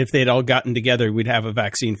they had all gotten together, we'd have a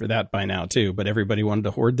vaccine for that by now too. But everybody wanted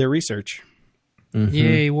to hoard their research. Mm-hmm.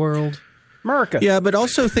 Yay, world. America. Yeah, but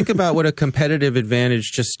also think about what a competitive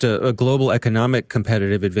advantage, just a global economic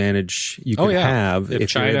competitive advantage you could have. If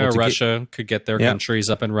China or Russia could get their countries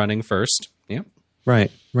up and running first. Yeah.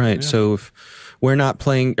 Right. Yeah. So if we're not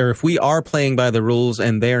playing, or if we are playing by the rules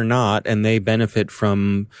and they're not, and they benefit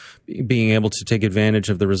from being able to take advantage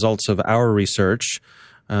of the results of our research,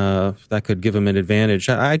 that could give them an advantage.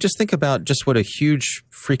 I just think about just what a huge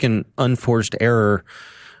freaking unforced error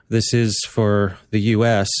this is for the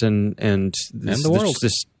U.S. and the world.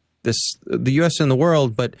 The U.S. and the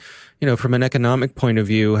world, but from an economic point of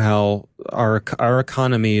view, how our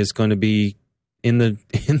economy is going to be in the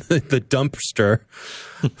dumpster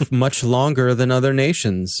much longer than other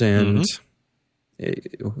nations, and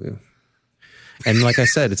like I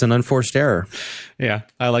said, it's an unforced error. Yeah,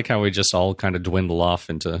 I like how we just all kind of dwindle off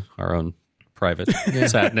into our own private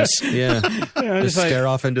sadness. Just stare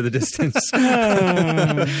off into the distance.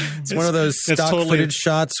 It's one of those stock footage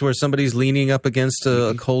shots where somebody's leaning up against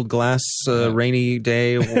a cold glass rainy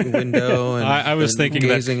day window. And I was thinking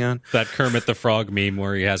gazing on that Kermit the Frog meme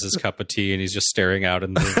where he has his cup of tea and he's just staring out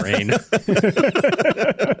in the rain.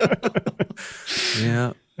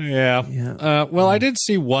 Yeah. Well, I did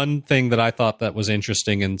see one thing that I thought that was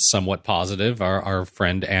interesting and somewhat positive. Our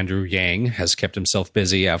friend Andrew Yang has kept himself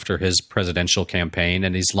busy after his presidential campaign,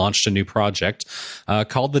 and he's launched a new project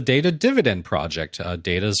called the Data Dividend Project.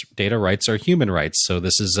 Data rights are human rights. So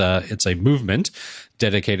this is it's a movement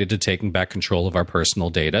dedicated to taking back control of our personal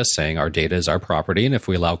data, saying our data is our property, and if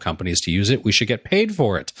we allow companies to use it, we should get paid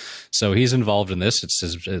for it. So he's involved in this. It's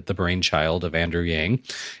the brainchild of Andrew Yang,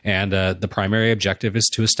 and the primary objective is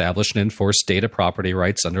to establish and enforce data property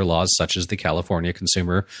rights under laws such as the California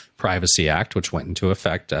Consumer Privacy Act, which went into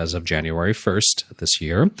effect as of January 1st this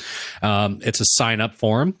year. It's a sign-up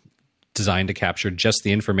form designed to capture just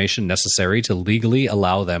the information necessary to legally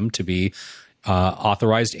allow them to be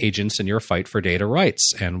authorized agents in your fight for data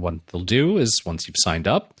rights. And what they'll do is, once you've signed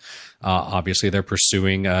up, obviously they're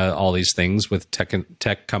pursuing all these things with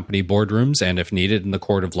tech company boardrooms and, if needed, in the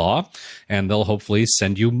court of law. And they'll hopefully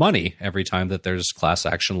send you money every time that there's class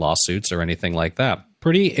action lawsuits or anything like that.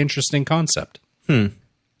 Pretty interesting concept. My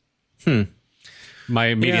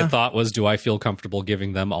immediate thought was, do I feel comfortable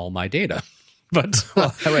giving them all my data? But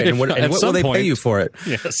right. And what will they pay you for it?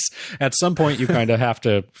 Yes. At some point, you kind of have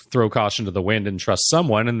to throw caution to the wind and trust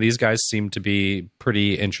someone. And these guys seem to be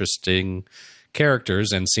pretty interesting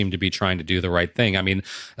characters and seem to be trying to do the right thing. I mean,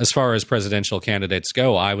 as far as presidential candidates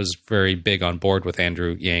go, I was very big on board with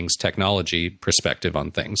Andrew Yang's technology perspective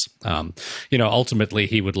on things. Ultimately,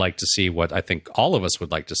 he would like to see what I think all of us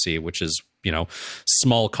would like to see, which is,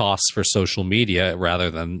 small costs for social media rather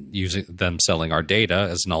than using them selling our data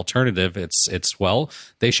as an alternative. It's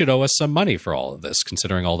they should owe us some money for all of this,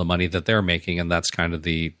 considering all the money that they're making. And that's kind of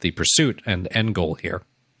the pursuit and end goal here.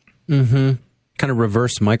 Mm-hmm. Kind of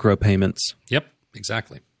reverse micropayments. Yep,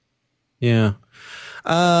 exactly. Yeah.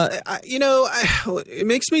 It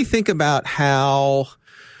makes me think about how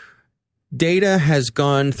data has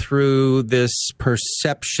gone through this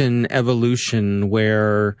perception evolution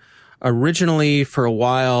where originally, for a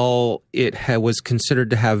while, it was considered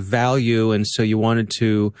to have value, and so you wanted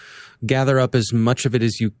to gather up as much of it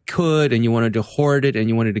as you could, and you wanted to hoard it, and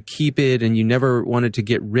you wanted to keep it, and you never wanted to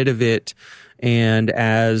get rid of it. And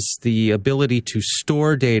as the ability to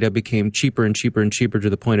store data became cheaper and cheaper and cheaper to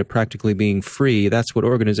the point of practically being free, that's what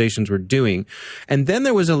organizations were doing. And then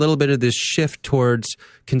there was a little bit of this shift towards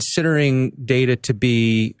considering data to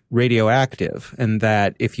be radioactive, and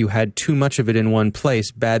that if you had too much of it in one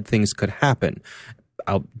place, bad things could happen.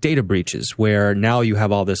 data breaches, where now you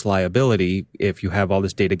have all this liability. If you have all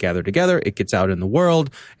this data gathered together, it gets out in the world,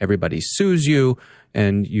 everybody sues you,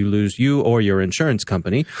 and you or your insurance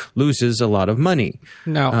company loses a lot of money.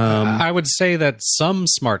 Now, I would say that some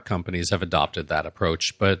smart companies have adopted that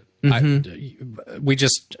approach, but we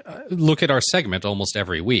just look at our segment almost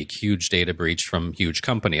every week. Huge data breach from huge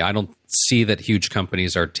company. I don't see that huge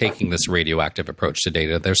companies are taking this radioactive approach to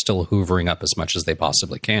data. They're still hoovering up as much as they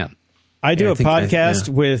possibly can. I do a podcast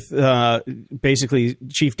with basically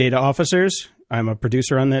chief data officers. I'm a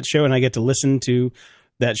producer on that show, and I get to listen to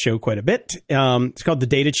that show quite a bit. It's called The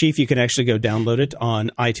Data Chief. You can actually go download it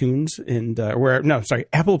on iTunes and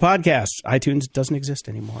Apple Podcasts. iTunes doesn't exist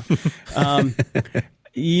anymore.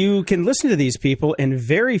 You can listen to these people, and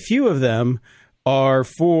very few of them are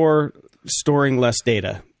for storing less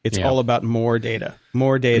data. It's all about more data,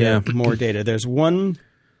 more data, more data. There's one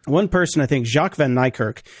person, I think Jacques Van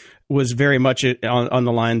Niekerk, was very much on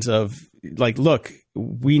the lines of like, look,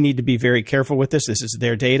 we need to be very careful with this. This is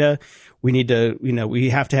their data. We need to, we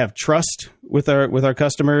have to have trust with our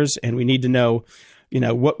customers, and we need to know,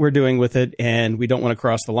 what we're doing with it, and we don't want to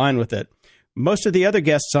cross the line with it. Most of the other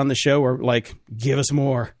guests on the show are like, give us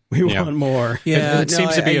more. We want more. Yeah, it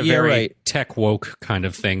seems to be a very tech woke kind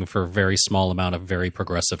of thing for a very small amount of very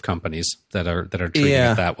progressive companies that are treating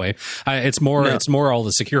it that way. It's more all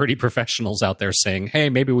the security professionals out there saying, hey,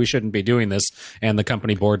 maybe we shouldn't be doing this, and the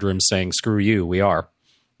company boardroom saying, screw you, we are.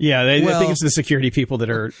 Yeah, I think it's the security people that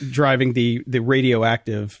are driving the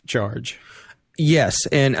radioactive charge. Yes,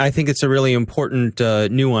 and I think it's a really important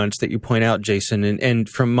nuance that you point out, Jason. And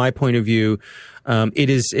from my point of view, it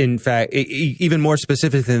is, in fact, even more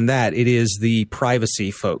specific than that, it is the privacy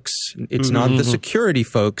folks. It's not the security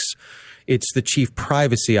folks. It's the chief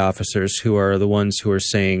privacy officers who are the ones who are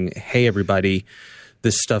saying, hey, everybody,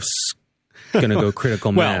 this stuff's going to go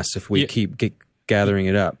critical mass if we keep gathering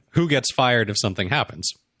it up. Who gets fired if something happens?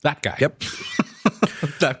 That guy. Yep.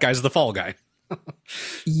 That guy's the fall guy.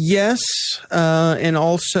 Yes, and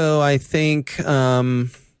also I think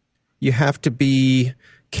you have to be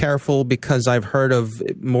careful, because I've heard of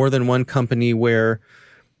more than one company where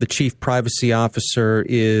the chief privacy officer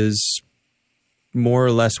is more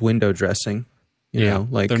or less window dressing. You know,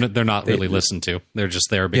 like they're not really listened to. They're just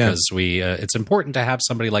there because it's important to have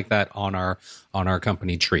somebody like that on our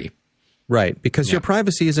company tree. Right, because your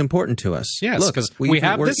privacy is important to us. Yes, because we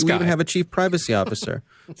have this guy. We even have a chief privacy officer.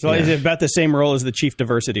 So he's about the same role as the chief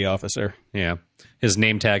diversity officer. Yeah. His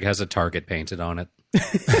name tag has a target painted on it.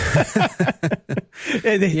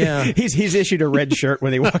 He's issued a red shirt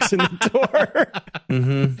when he walks in the door.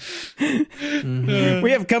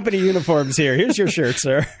 We have company uniforms here. Here's your shirt,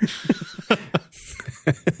 sir.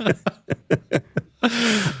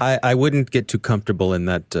 I wouldn't get too comfortable in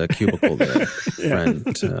that cubicle there, friend.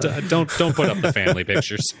 Don't put up the family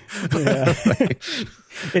pictures. Right.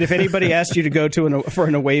 And if anybody asked you to go for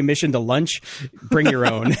an away mission to lunch, bring your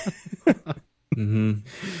own.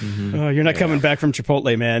 You're not coming back from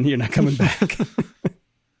Chipotle, man. You're not coming back.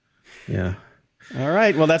 Yeah. All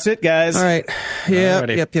right. Well, that's it, guys. All right. Yep.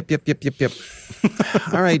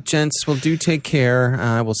 All right, gents. Well, do take care.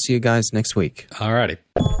 We'll see you guys next week. All righty.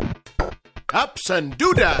 Ups and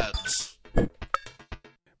doodads.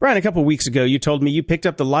 Brian, a couple weeks ago, you told me you picked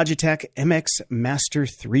up the Logitech MX Master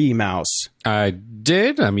 3 mouse. I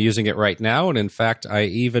did. I'm using it right now. And in fact, I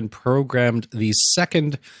even programmed the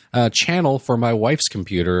second channel for my wife's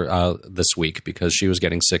computer this week because she was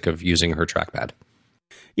getting sick of using her trackpad.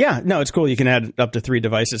 Yeah, no, it's cool. You can add up to 3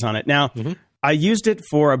 devices on it. Now, I used it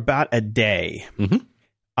for about a day.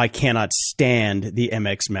 I cannot stand the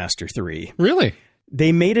MX Master 3. Really?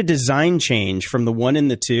 They made a design change from the 1 and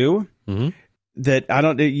the 2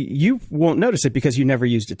 that you won't notice it because you never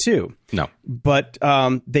used a 2. No. But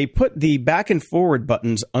they put the back and forward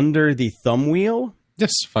buttons under the thumb wheel.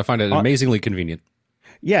 Yes, I find it amazingly convenient.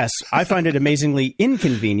 Yes, I find it amazingly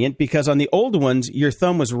inconvenient because on the old ones, your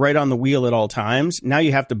thumb was right on the wheel at all times. Now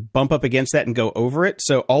you have to bump up against that and go over it.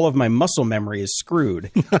 So all of my muscle memory is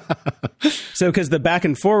screwed. So because the back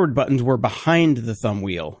and forward buttons were behind the thumb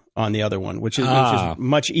wheel on the other one, which is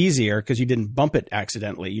much easier because you didn't bump it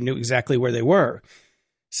accidentally. You knew exactly where they were.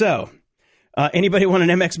 So anybody want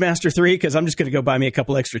an MX Master 3? Because I'm just going to go buy me a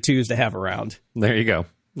couple extra 2s to have around. There you go.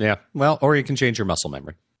 Yeah. Well, or you can change your muscle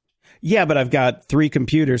memory. Yeah, but I've got 3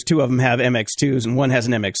 computers. 2 of them have MX2s and 1 has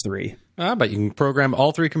an MX3. But you can program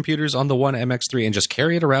all 3 computers on the one MX3 and just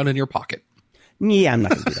carry it around in your pocket. Yeah, I'm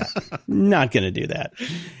not going to do that. Not going to do that.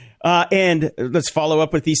 And let's follow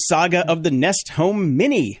up with the saga of the Nest Home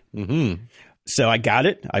Mini. So I got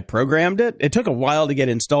it. I programmed it. It took a while to get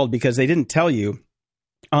installed because they didn't tell you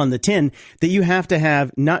on the tin that you have to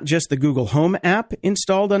have not just the Google Home app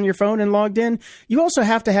installed on your phone and logged in, you also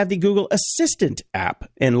have to have the Google Assistant app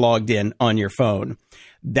and logged in on your phone.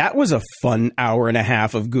 That was a fun hour and a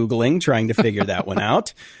half of Googling, trying to figure that one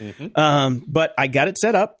out. But I got it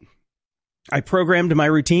set up. I programmed my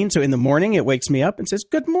routine. So in the morning, it wakes me up and says,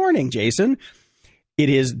 "Good morning, Jason. It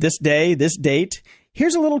is this day, this date.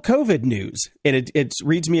 Here's a little COVID news." And it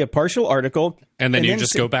reads me a partial article. And then you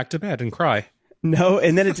just go back to bed and cry. No,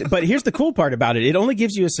 and then but here's the cool part about it. It only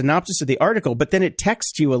gives you a synopsis of the article, but then it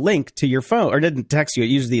texts you a link to your phone, or it doesn't text you. It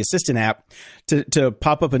uses the Assistant app to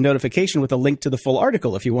pop up a notification with a link to the full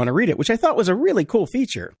article if you want to read it, which I thought was a really cool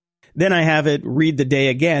feature. Then I have it read the day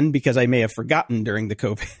again because I may have forgotten during the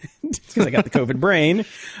COVID, because I got the COVID brain.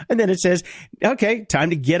 And then it says, okay, time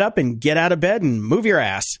to get up and get out of bed and move your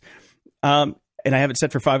ass. And I have it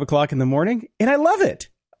set for 5 o'clock in the morning, and I love it.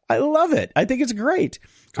 I love it. I think it's great.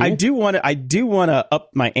 Cool. I do want to up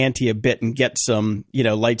my ante a bit and get some,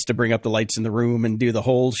 lights to bring up the lights in the room and do the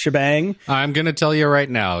whole shebang. I'm going to tell you right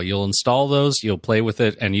now, you'll install those, you'll play with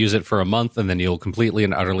it and use it for a month, and then you'll completely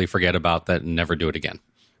and utterly forget about that and never do it again.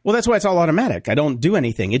 Well, that's why it's all automatic. I don't do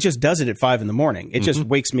anything. It just does it at 5 a.m. It just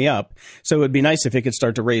wakes me up. So it would be nice if it could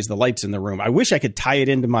start to raise the lights in the room. I wish I could tie it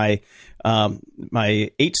into my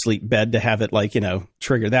my 8-sleep bed to have it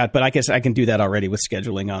trigger that. But I guess I can do that already with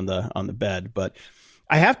scheduling on the bed. But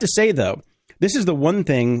I have to say, though, this is the one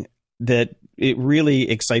thing that it really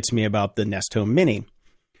excites me about the Nest Home Mini.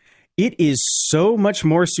 It is so much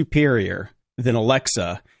more superior than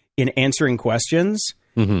Alexa in answering questions.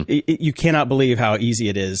 You cannot believe how easy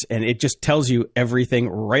it is, and it just tells you everything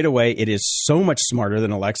right away. It is so much smarter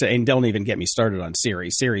than Alexa, and don't even get me started on Siri.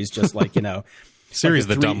 Siri's just Siri's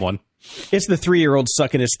the dumb one. It's the 3-year-old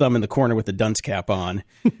sucking his thumb in the corner with the dunce cap on.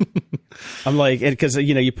 I'm like, because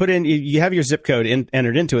you put in, you have your zip code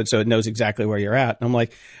entered into it, so it knows exactly where you're at. And I'm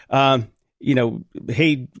like,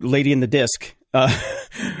 hey, lady in the disc.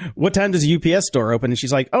 What time does a UPS store open? And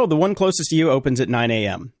she's like, oh, the one closest to you opens at 9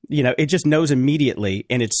 a.m. It just knows immediately,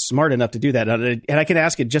 and it's smart enough to do that. And I can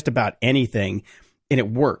ask it just about anything, and it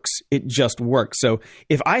works. It just works. So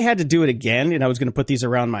if I had to do it again and I was going to put these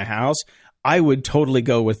around my house, I would totally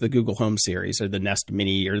go with the Google Home series or the Nest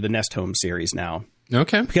Mini or the Nest Home series now.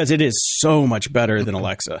 Okay. Because it is so much better than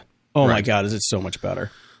Alexa. Oh, right. My God, is it so much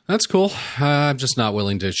better. That's cool. I'm just not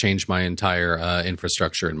willing to change my entire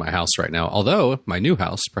infrastructure in my house right now. Although, my new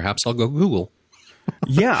house, perhaps I'll go Google.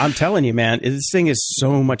 Yeah, I'm telling you, man, this thing is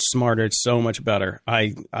so much smarter. It's so much better.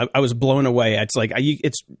 I was blown away. It's like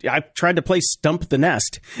I tried to play Stump the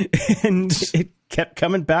Nest, and it kept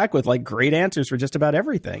coming back with great answers for just about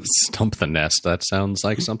everything. Stump the Nest. That sounds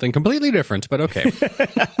like something completely different, but okay.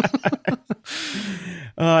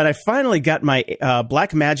 And I finally got my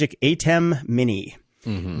Blackmagic ATEM Mini.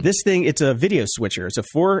 This thing, it's a video switcher. It's a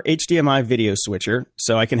 4 HDMI video switcher.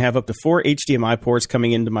 So I can have up to 4 HDMI ports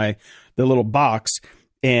coming into the little box.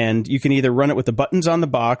 And you can either run it with the buttons on the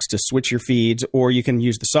box to switch your feeds, or you can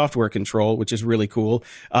use the software control, which is really cool.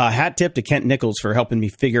 Hat tip to Kent Nichols for helping me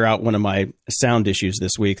figure out one of my sound issues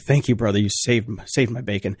this week. Thank you, brother. You saved my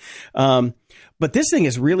bacon. But this thing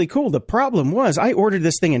is really cool. The problem was I ordered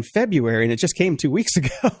this thing in February, and it just came 2 weeks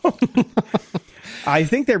ago. I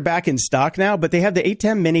think they're back in stock now, but they have the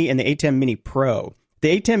ATEM Mini and the ATEM Mini Pro.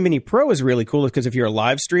 The ATEM Mini Pro is really cool because if you're a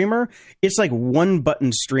live streamer, it's like one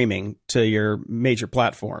button streaming to your major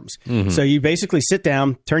platforms. So you basically sit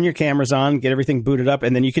down, turn your cameras on, get everything booted up,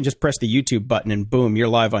 and then you can just press the YouTube button and boom, you're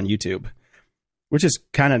live on YouTube, which is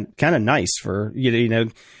kind of nice for,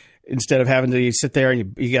 instead of having to sit there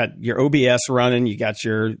and you got your OBS running, you got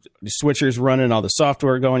your switchers running, all the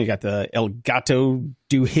software going, you got the Elgato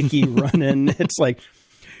doohickey running. It's like,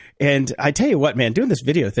 and I tell you what, man, doing this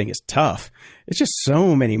video thing is tough. It's just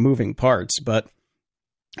so many moving parts, but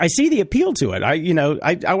I see the appeal to it.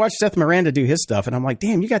 I watched Seth Miranda do his stuff, and I'm like,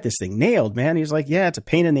 damn, you got this thing nailed, man. He's like, yeah, it's a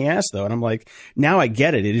pain in the ass though. And I'm like, now I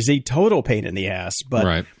get it. It is a total pain in the ass, but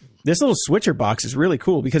right. This little switcher box is really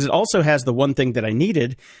cool because it also has the one thing that I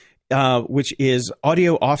needed, which is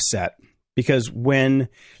audio offset. Because when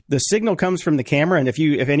the signal comes from the camera, and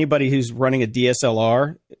if anybody who's running a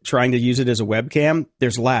DSLR trying to use it as a webcam,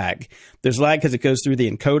 there's lag. There's lag because it goes through the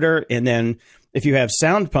encoder, and then if you have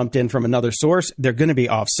sound pumped in from another source, they're going to be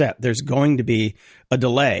offset. There's going to be a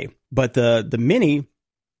delay. But the Mini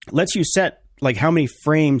lets you set how many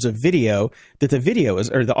frames of video that the video is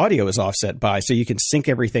or the audio is offset by, so you can sync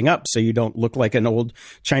everything up so you don't look like an old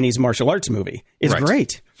Chinese martial arts movie. It's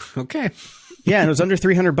great. Okay. Yeah, and it was under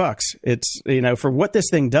 $300. It's, for what this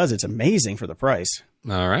thing does, it's amazing for the price.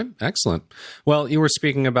 All right. Excellent. Well, you were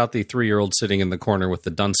speaking about the 3-year-old sitting in the corner with the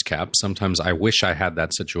dunce cap. Sometimes I wish I had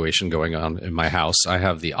that situation going on in my house. I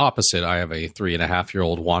have the opposite. I have a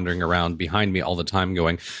 3.5-year-old wandering around behind me all the time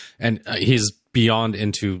going, and he's beyond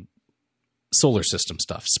into solar system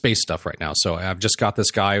stuff, space stuff right now. So I've just got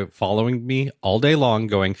this guy following me all day long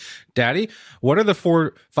going, Daddy, what are the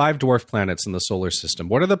 5 dwarf planets in the solar system?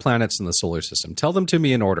 What are the planets in the solar system? Tell them to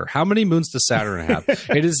me in order. How many moons does Saturn have?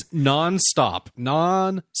 It is nonstop.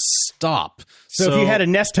 So if you had a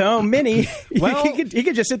Nest Home Mini, well, he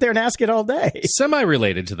could just sit there and ask it all day.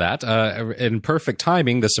 Semi-related to that, in perfect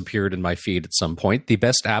timing, this appeared in my feed at some point, the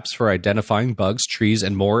best apps for identifying bugs, trees,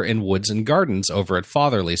 and more in woods and gardens over at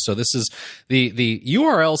Fatherly. So this is, the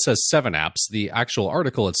URL says 7 apps. The actual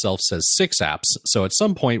article itself says 6 apps. So at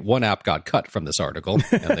some point, one app got cut from this article,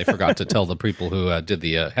 and they forgot to tell the people who did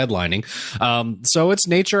the headlining. So it's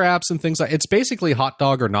nature apps and things like, it's basically Hot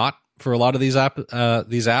Dog or Not for a lot of these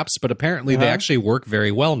apps, but apparently they actually work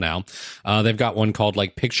very well now. They've got one called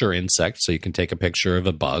like Picture Insect, so you can take a picture of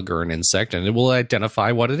a bug or an insect and it will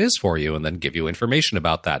identify what it is for you and then give you information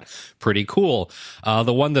about that. Pretty cool.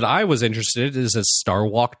 The one that I was interested in is a Star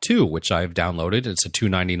Walk 2, which I've downloaded. It's a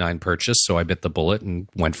 $2.99 purchase, so I bit the bullet and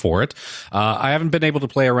went for it. I haven't been able to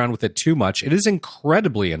play around with it too much. It is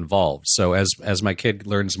incredibly involved, so as my kid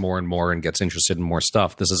learns more and more and gets interested in more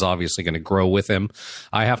stuff, this is obviously going to grow with him.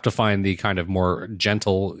 I have to find the kind of more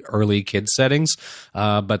gentle early kid settings,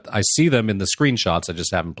 but I see them in the screenshots. I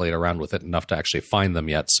just haven't played around with it enough to actually find them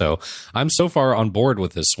yet. So I'm so far on board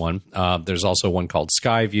with this one. There's also one called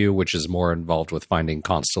Skyview, which is more involved with finding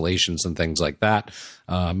constellations and things like that.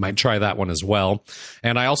 Might try that one as well.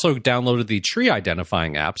 And I also downloaded the tree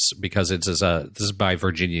identifying apps because this is by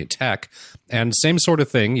Virginia Tech, and same sort of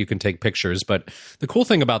thing. You can take pictures, but the cool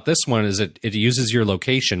thing about this one is it uses your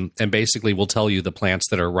location and basically will tell you the plants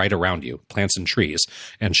that are right around you, plants and trees,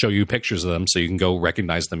 and show you pictures of them so you can go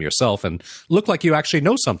recognize them yourself and look like you actually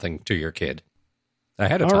know something to your kid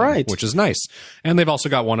ahead of time, right. Which is nice. And they've also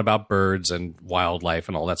got one about birds and wildlife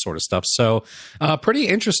and all that sort of stuff. So pretty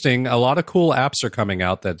interesting. A lot of cool apps are coming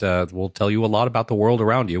out that will tell you a lot about the world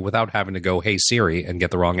around you without having to go, hey, Siri, and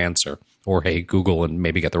get the wrong answer, or hey, Google, and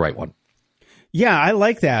maybe get the right one. Yeah, I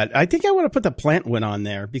like that. I think I want to put the plant one on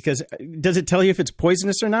there because does it tell you if it's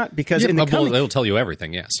poisonous or not? Because it'll tell you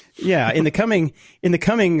everything. Yes. Yeah, in the coming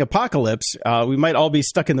apocalypse, we might all be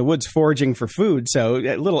stuck in the woods foraging for food. So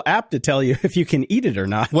a little app to tell you if you can eat it or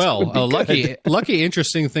not. Well, a lucky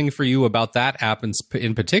interesting thing for you about that app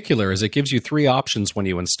in particular is it gives you 3 options when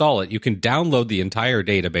you install it. You can download the entire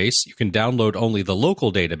database. You can download only the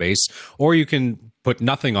local database, or you can put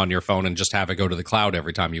nothing on your phone and just have it go to the cloud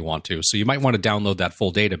every time you want to. So you might want to download that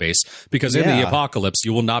full database because in the apocalypse,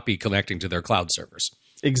 you will not be connecting to their cloud servers.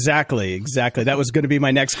 Exactly. That was going to be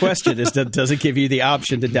my next question is does it give you the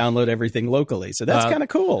option to download everything locally? So that's kind of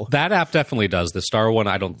cool. That app definitely does. The Star one,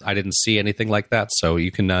 I didn't see anything like that. So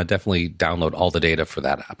you can definitely download all the data for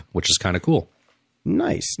that app, which is kind of cool.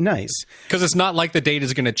 Nice. Because it's not like the data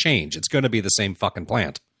is going to change. It's going to be the same fucking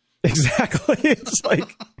plant. Exactly. It's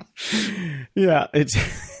like, yeah, it's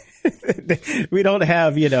we don't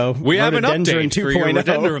have, we have an update for your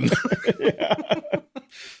rhododendron.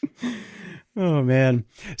 Oh man.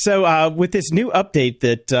 So with this new update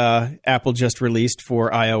that Apple just released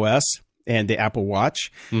for iOS and the Apple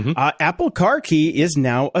Watch, Apple Car Key is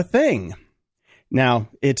now a thing. Now,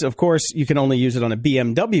 it's, of course, you can only use it on a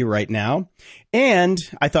BMW right now. And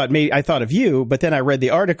I thought of you, but then I read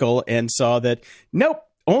the article and saw that, nope.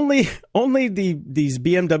 Only these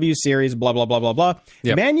BMW series, blah, blah, blah, blah, blah,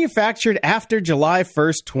 manufactured after July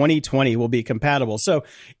 1st, 2020 will be compatible. So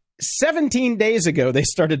 17 days ago, they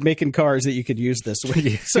started making cars that you could use this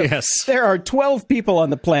with. So there are 12 people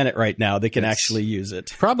on the planet right now that can actually use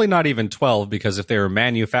it. Probably not even 12, because if they were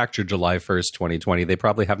manufactured July 1st, 2020, they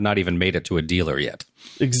probably have not even made it to a dealer yet.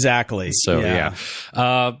 Exactly. So,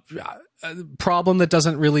 problem that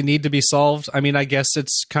doesn't really need to be solved. I mean, I guess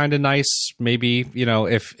it's kind of nice. Maybe,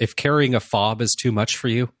 if carrying a fob is too much for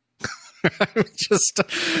you, just,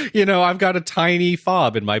 I've got a tiny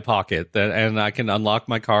fob in my pocket and I can unlock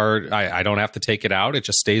my car. I don't have to take it out. It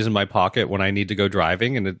just stays in my pocket when I need to go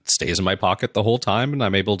driving, and it stays in my pocket the whole time. And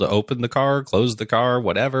I'm able to open the car, close the car,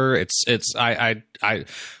 whatever. I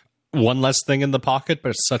one less thing in the pocket, but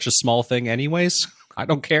it's such a small thing anyways. I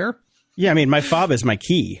don't care. Yeah, I mean, my fob is my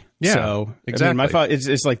key. Yeah, so, exactly. I mean, my fob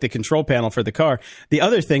is like the control panel for the car. The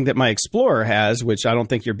other thing that my Explorer has, which I don't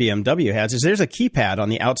think your BMW has, is there's a keypad on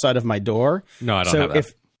the outside of my door. No, I don't have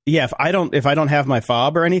that. If I don't have my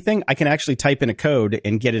fob or anything, I can actually type in a code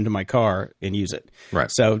and get into my car and use it.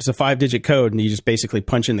 Right. So it's a 5-digit code, and you just basically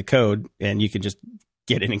punch in the code, and you can just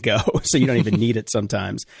get in and go. So you don't even need it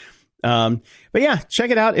sometimes. But yeah, check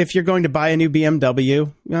it out if you're going to buy a new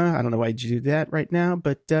BMW. I don't know why you do that right now,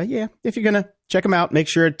 but yeah, if you're going to check them out, make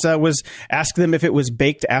sure it ask them if it was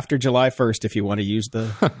baked after July 1st if you want to use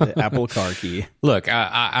the Apple Car Key. Look,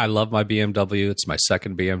 I love my BMW. It's my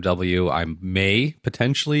second BMW. I may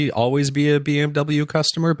potentially always be a BMW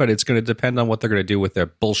customer, but it's going to depend on what they're going to do with their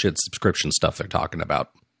bullshit subscription stuff they're talking about.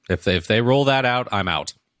 If they roll that out, I'm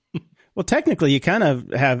out. Well, technically, you kind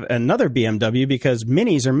of have another BMW because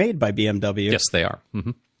Minis are made by BMW. Yes, they are.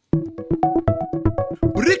 Mm-hmm.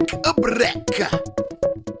 Brick a brick.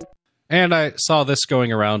 And I saw this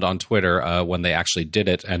going around on Twitter when they actually did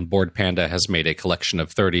it, and Board Panda has made a collection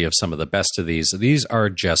of 30 of some of the best of these. These are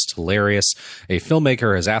just hilarious. A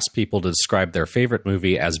filmmaker has asked people to describe their favorite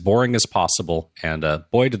movie as boring as possible, and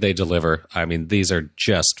boy, did they deliver. I mean, these are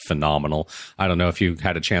just phenomenal. I don't know if you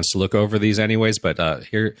had a chance to look over these anyways, but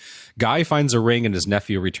here, guy finds a ring and his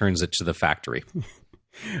nephew returns it to the factory.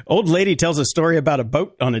 Old lady tells a story about a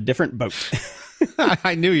boat on a different boat.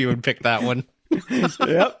 I knew you would pick that one.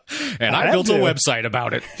 Yep. And I built a website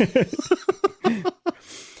about it.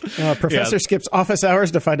 Professor skips office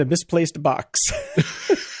hours to find a misplaced box.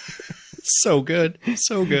 So good.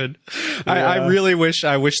 So good. Yeah. I really wish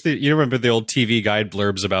that you remember the old TV guide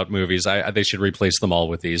blurbs about movies. They should replace them all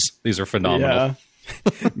with these. These are phenomenal.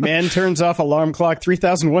 Yeah. Man turns off alarm clock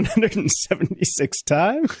 3,176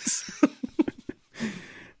 times.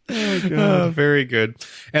 Oh, God. Very good.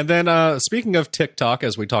 And then speaking of TikTok,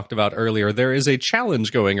 as we talked about earlier, there is a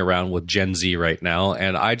challenge going around with Gen Z right now,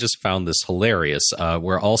 and I just found this hilarious.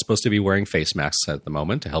 We're all supposed to be wearing face masks at the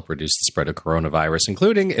moment to help reduce the spread of coronavirus,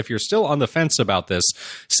 including, if you're still on the fence about this,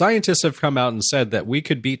 scientists have come out and said that we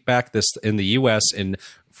could beat back this in the U.S. in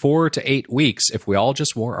 4 to 8 weeks if we all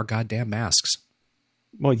just wore our goddamn masks.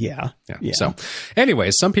 Well, yeah. So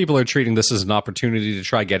anyways, some people are treating this as an opportunity to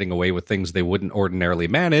try getting away with things they wouldn't ordinarily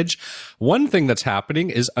manage. One thing that's happening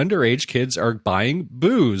is underage kids are buying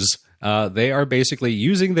booze. They are basically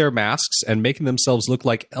using their masks and making themselves look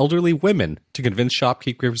like elderly women to convince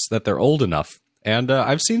shopkeepers that they're old enough. And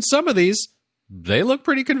I've seen some of these. They look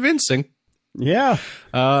pretty convincing. Yeah.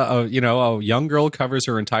 A young girl covers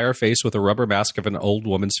her entire face with a rubber mask of an old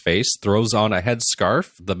woman's face, throws on a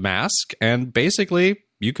headscarf, the mask, and basically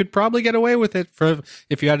you could probably get away with it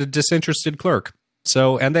if you had a disinterested clerk.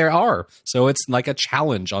 And there are. So it's like a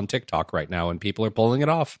challenge on TikTok right now, and people are pulling it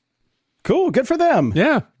off. Cool. Good for them.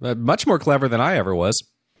 Yeah. Much more clever than I ever was.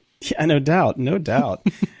 Yeah, no doubt. No doubt.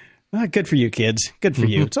 Good for you, kids. Good for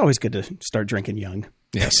you. It's always good to start drinking young.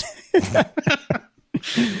 Yes.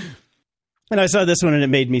 And I saw this one and it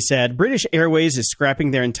made me sad. British Airways is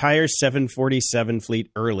scrapping their entire 747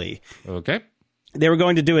 fleet early. Okay. They were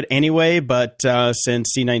going to do it anyway, but since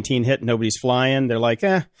C-19 hit, nobody's flying. They're like,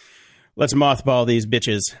 let's mothball these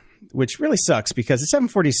bitches, which really sucks because the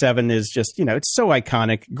 747 is just, it's so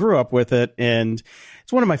iconic. Grew up with it, and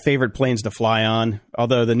it's one of my favorite planes to fly on,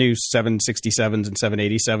 although the new 767s and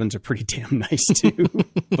 787s are pretty damn nice too.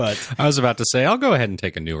 But I was about to say, I'll go ahead and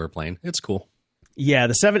take a newer plane. It's cool. Yeah,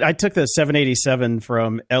 I took the 787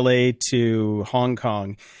 from LA to Hong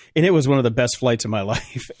Kong, and it was one of the best flights of my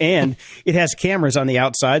life. And it has cameras on the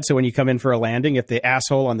outside, so when you come in for a landing, if the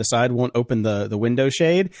asshole on the side won't open the window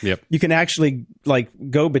shade, you can actually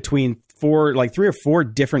go between 3 or 4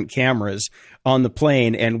 different cameras on the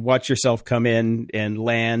plane and watch yourself come in and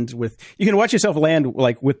land with. You can watch yourself land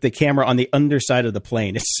with the camera on the underside of the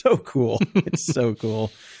plane. It's so cool. It's so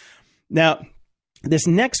cool. Now, this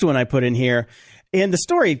next one I put in here. And the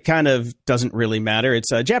story kind of doesn't really matter.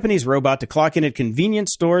 It's a Japanese robot to clock in at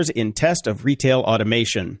convenience stores in test of retail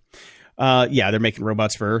automation. They're making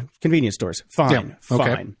robots for convenience stores. Fine.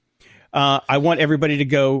 I want everybody to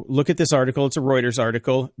go look at this article. It's a Reuters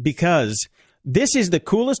article because this is the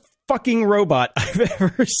coolest fucking robot I've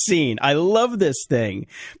ever seen. I love this thing.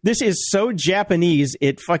 This is so Japanese,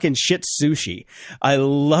 it fucking shits sushi. I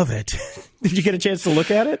love it. Did you get a chance to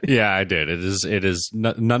look at it? Yeah, I did. It is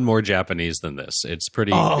none more Japanese than this. It's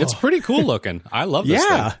pretty cool looking. I love this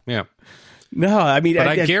thing. Yeah. No, I mean, but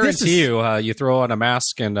I guarantee you throw on a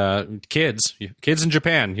mask and kids in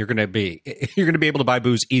Japan, you're going to be able to buy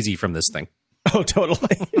booze easy from this thing. Oh,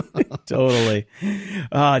 totally. Totally.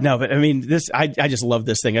 No, but I mean, I just love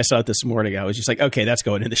this thing. I saw it this morning. I was just like, okay, that's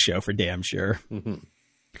going in the show for damn sure. Mm-hmm.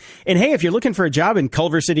 And hey, if you're looking for a job in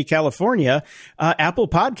Culver City, California, Apple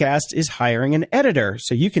Podcasts is hiring an editor.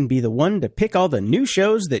 So you can be the one to pick all the new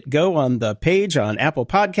shows that go on the page on Apple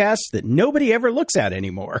Podcasts that nobody ever looks at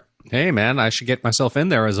anymore. Hey, man, I should get myself in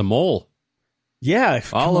there as a mole. Yeah.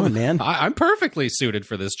 Come on, man. I'm perfectly suited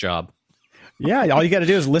for this job. Yeah, all you got to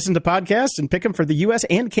do is listen to podcasts and pick them for the U.S.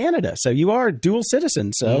 and Canada. So you are dual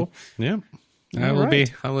citizen. So yeah, I will be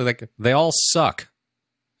like, they all suck.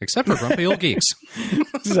 Except for grumpy old geeks.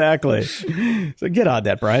 Exactly. So get on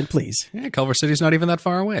that, Brian, please. Yeah, Culver City's not even that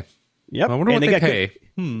far away. Yep. I wonder what they pay.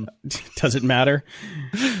 Does it matter?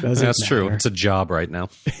 That's true. It's a job right now.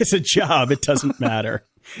 It's a job. It doesn't matter.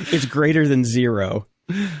 It's greater than zero.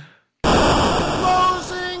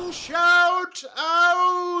 Closing shout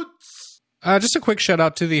outs. Just a quick shout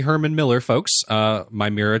out to the Herman Miller folks. My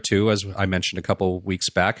Mira 2, as I mentioned a couple weeks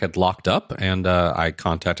back, had locked up, and I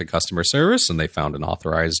contacted customer service, and they found an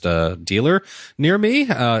authorized dealer near me.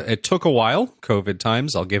 It took a while, COVID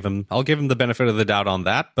times. I'll give him the benefit of the doubt on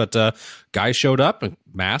that. But guy showed up,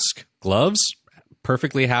 mask, gloves,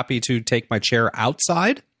 perfectly happy to take my chair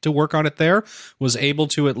outside to work on it there, was able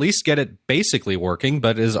to at least get it basically working,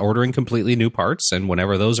 but is ordering completely new parts. And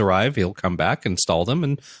whenever those arrive, he'll come back, install them,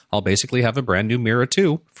 and I'll basically have a brand new Mira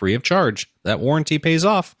 2 free of charge. That warranty pays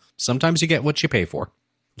off. Sometimes you get what you pay for.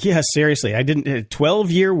 Yeah, seriously. I didn't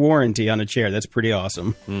 12-year warranty on a chair. That's pretty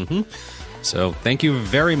awesome. Mm-hmm. So thank you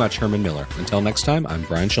very much, Herman Miller. Until next time, I'm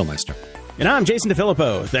Brian Schulmeister. And I'm Jason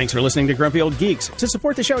DeFilippo. Thanks for listening to Grumpy Old Geeks. To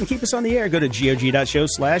support the show and keep us on the air, go to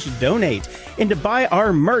gog.show/donate. And to buy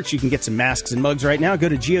our merch, you can get some masks and mugs right now. Go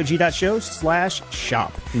to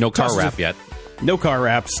gog.show/shop. No car wrap yet. No car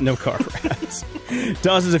wraps. No car wraps.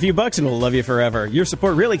 Toss us a few bucks and we'll love you forever. Your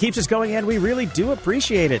support really keeps us going, and we really do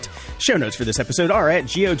appreciate it. Show notes for this episode are at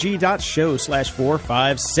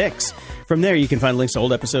gog.show/456. From there, you can find links to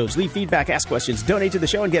old episodes, leave feedback, ask questions, donate to the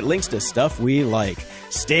show, and get links to stuff we like.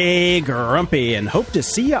 Stay grumpy and hope to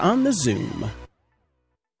see you on the Zoom.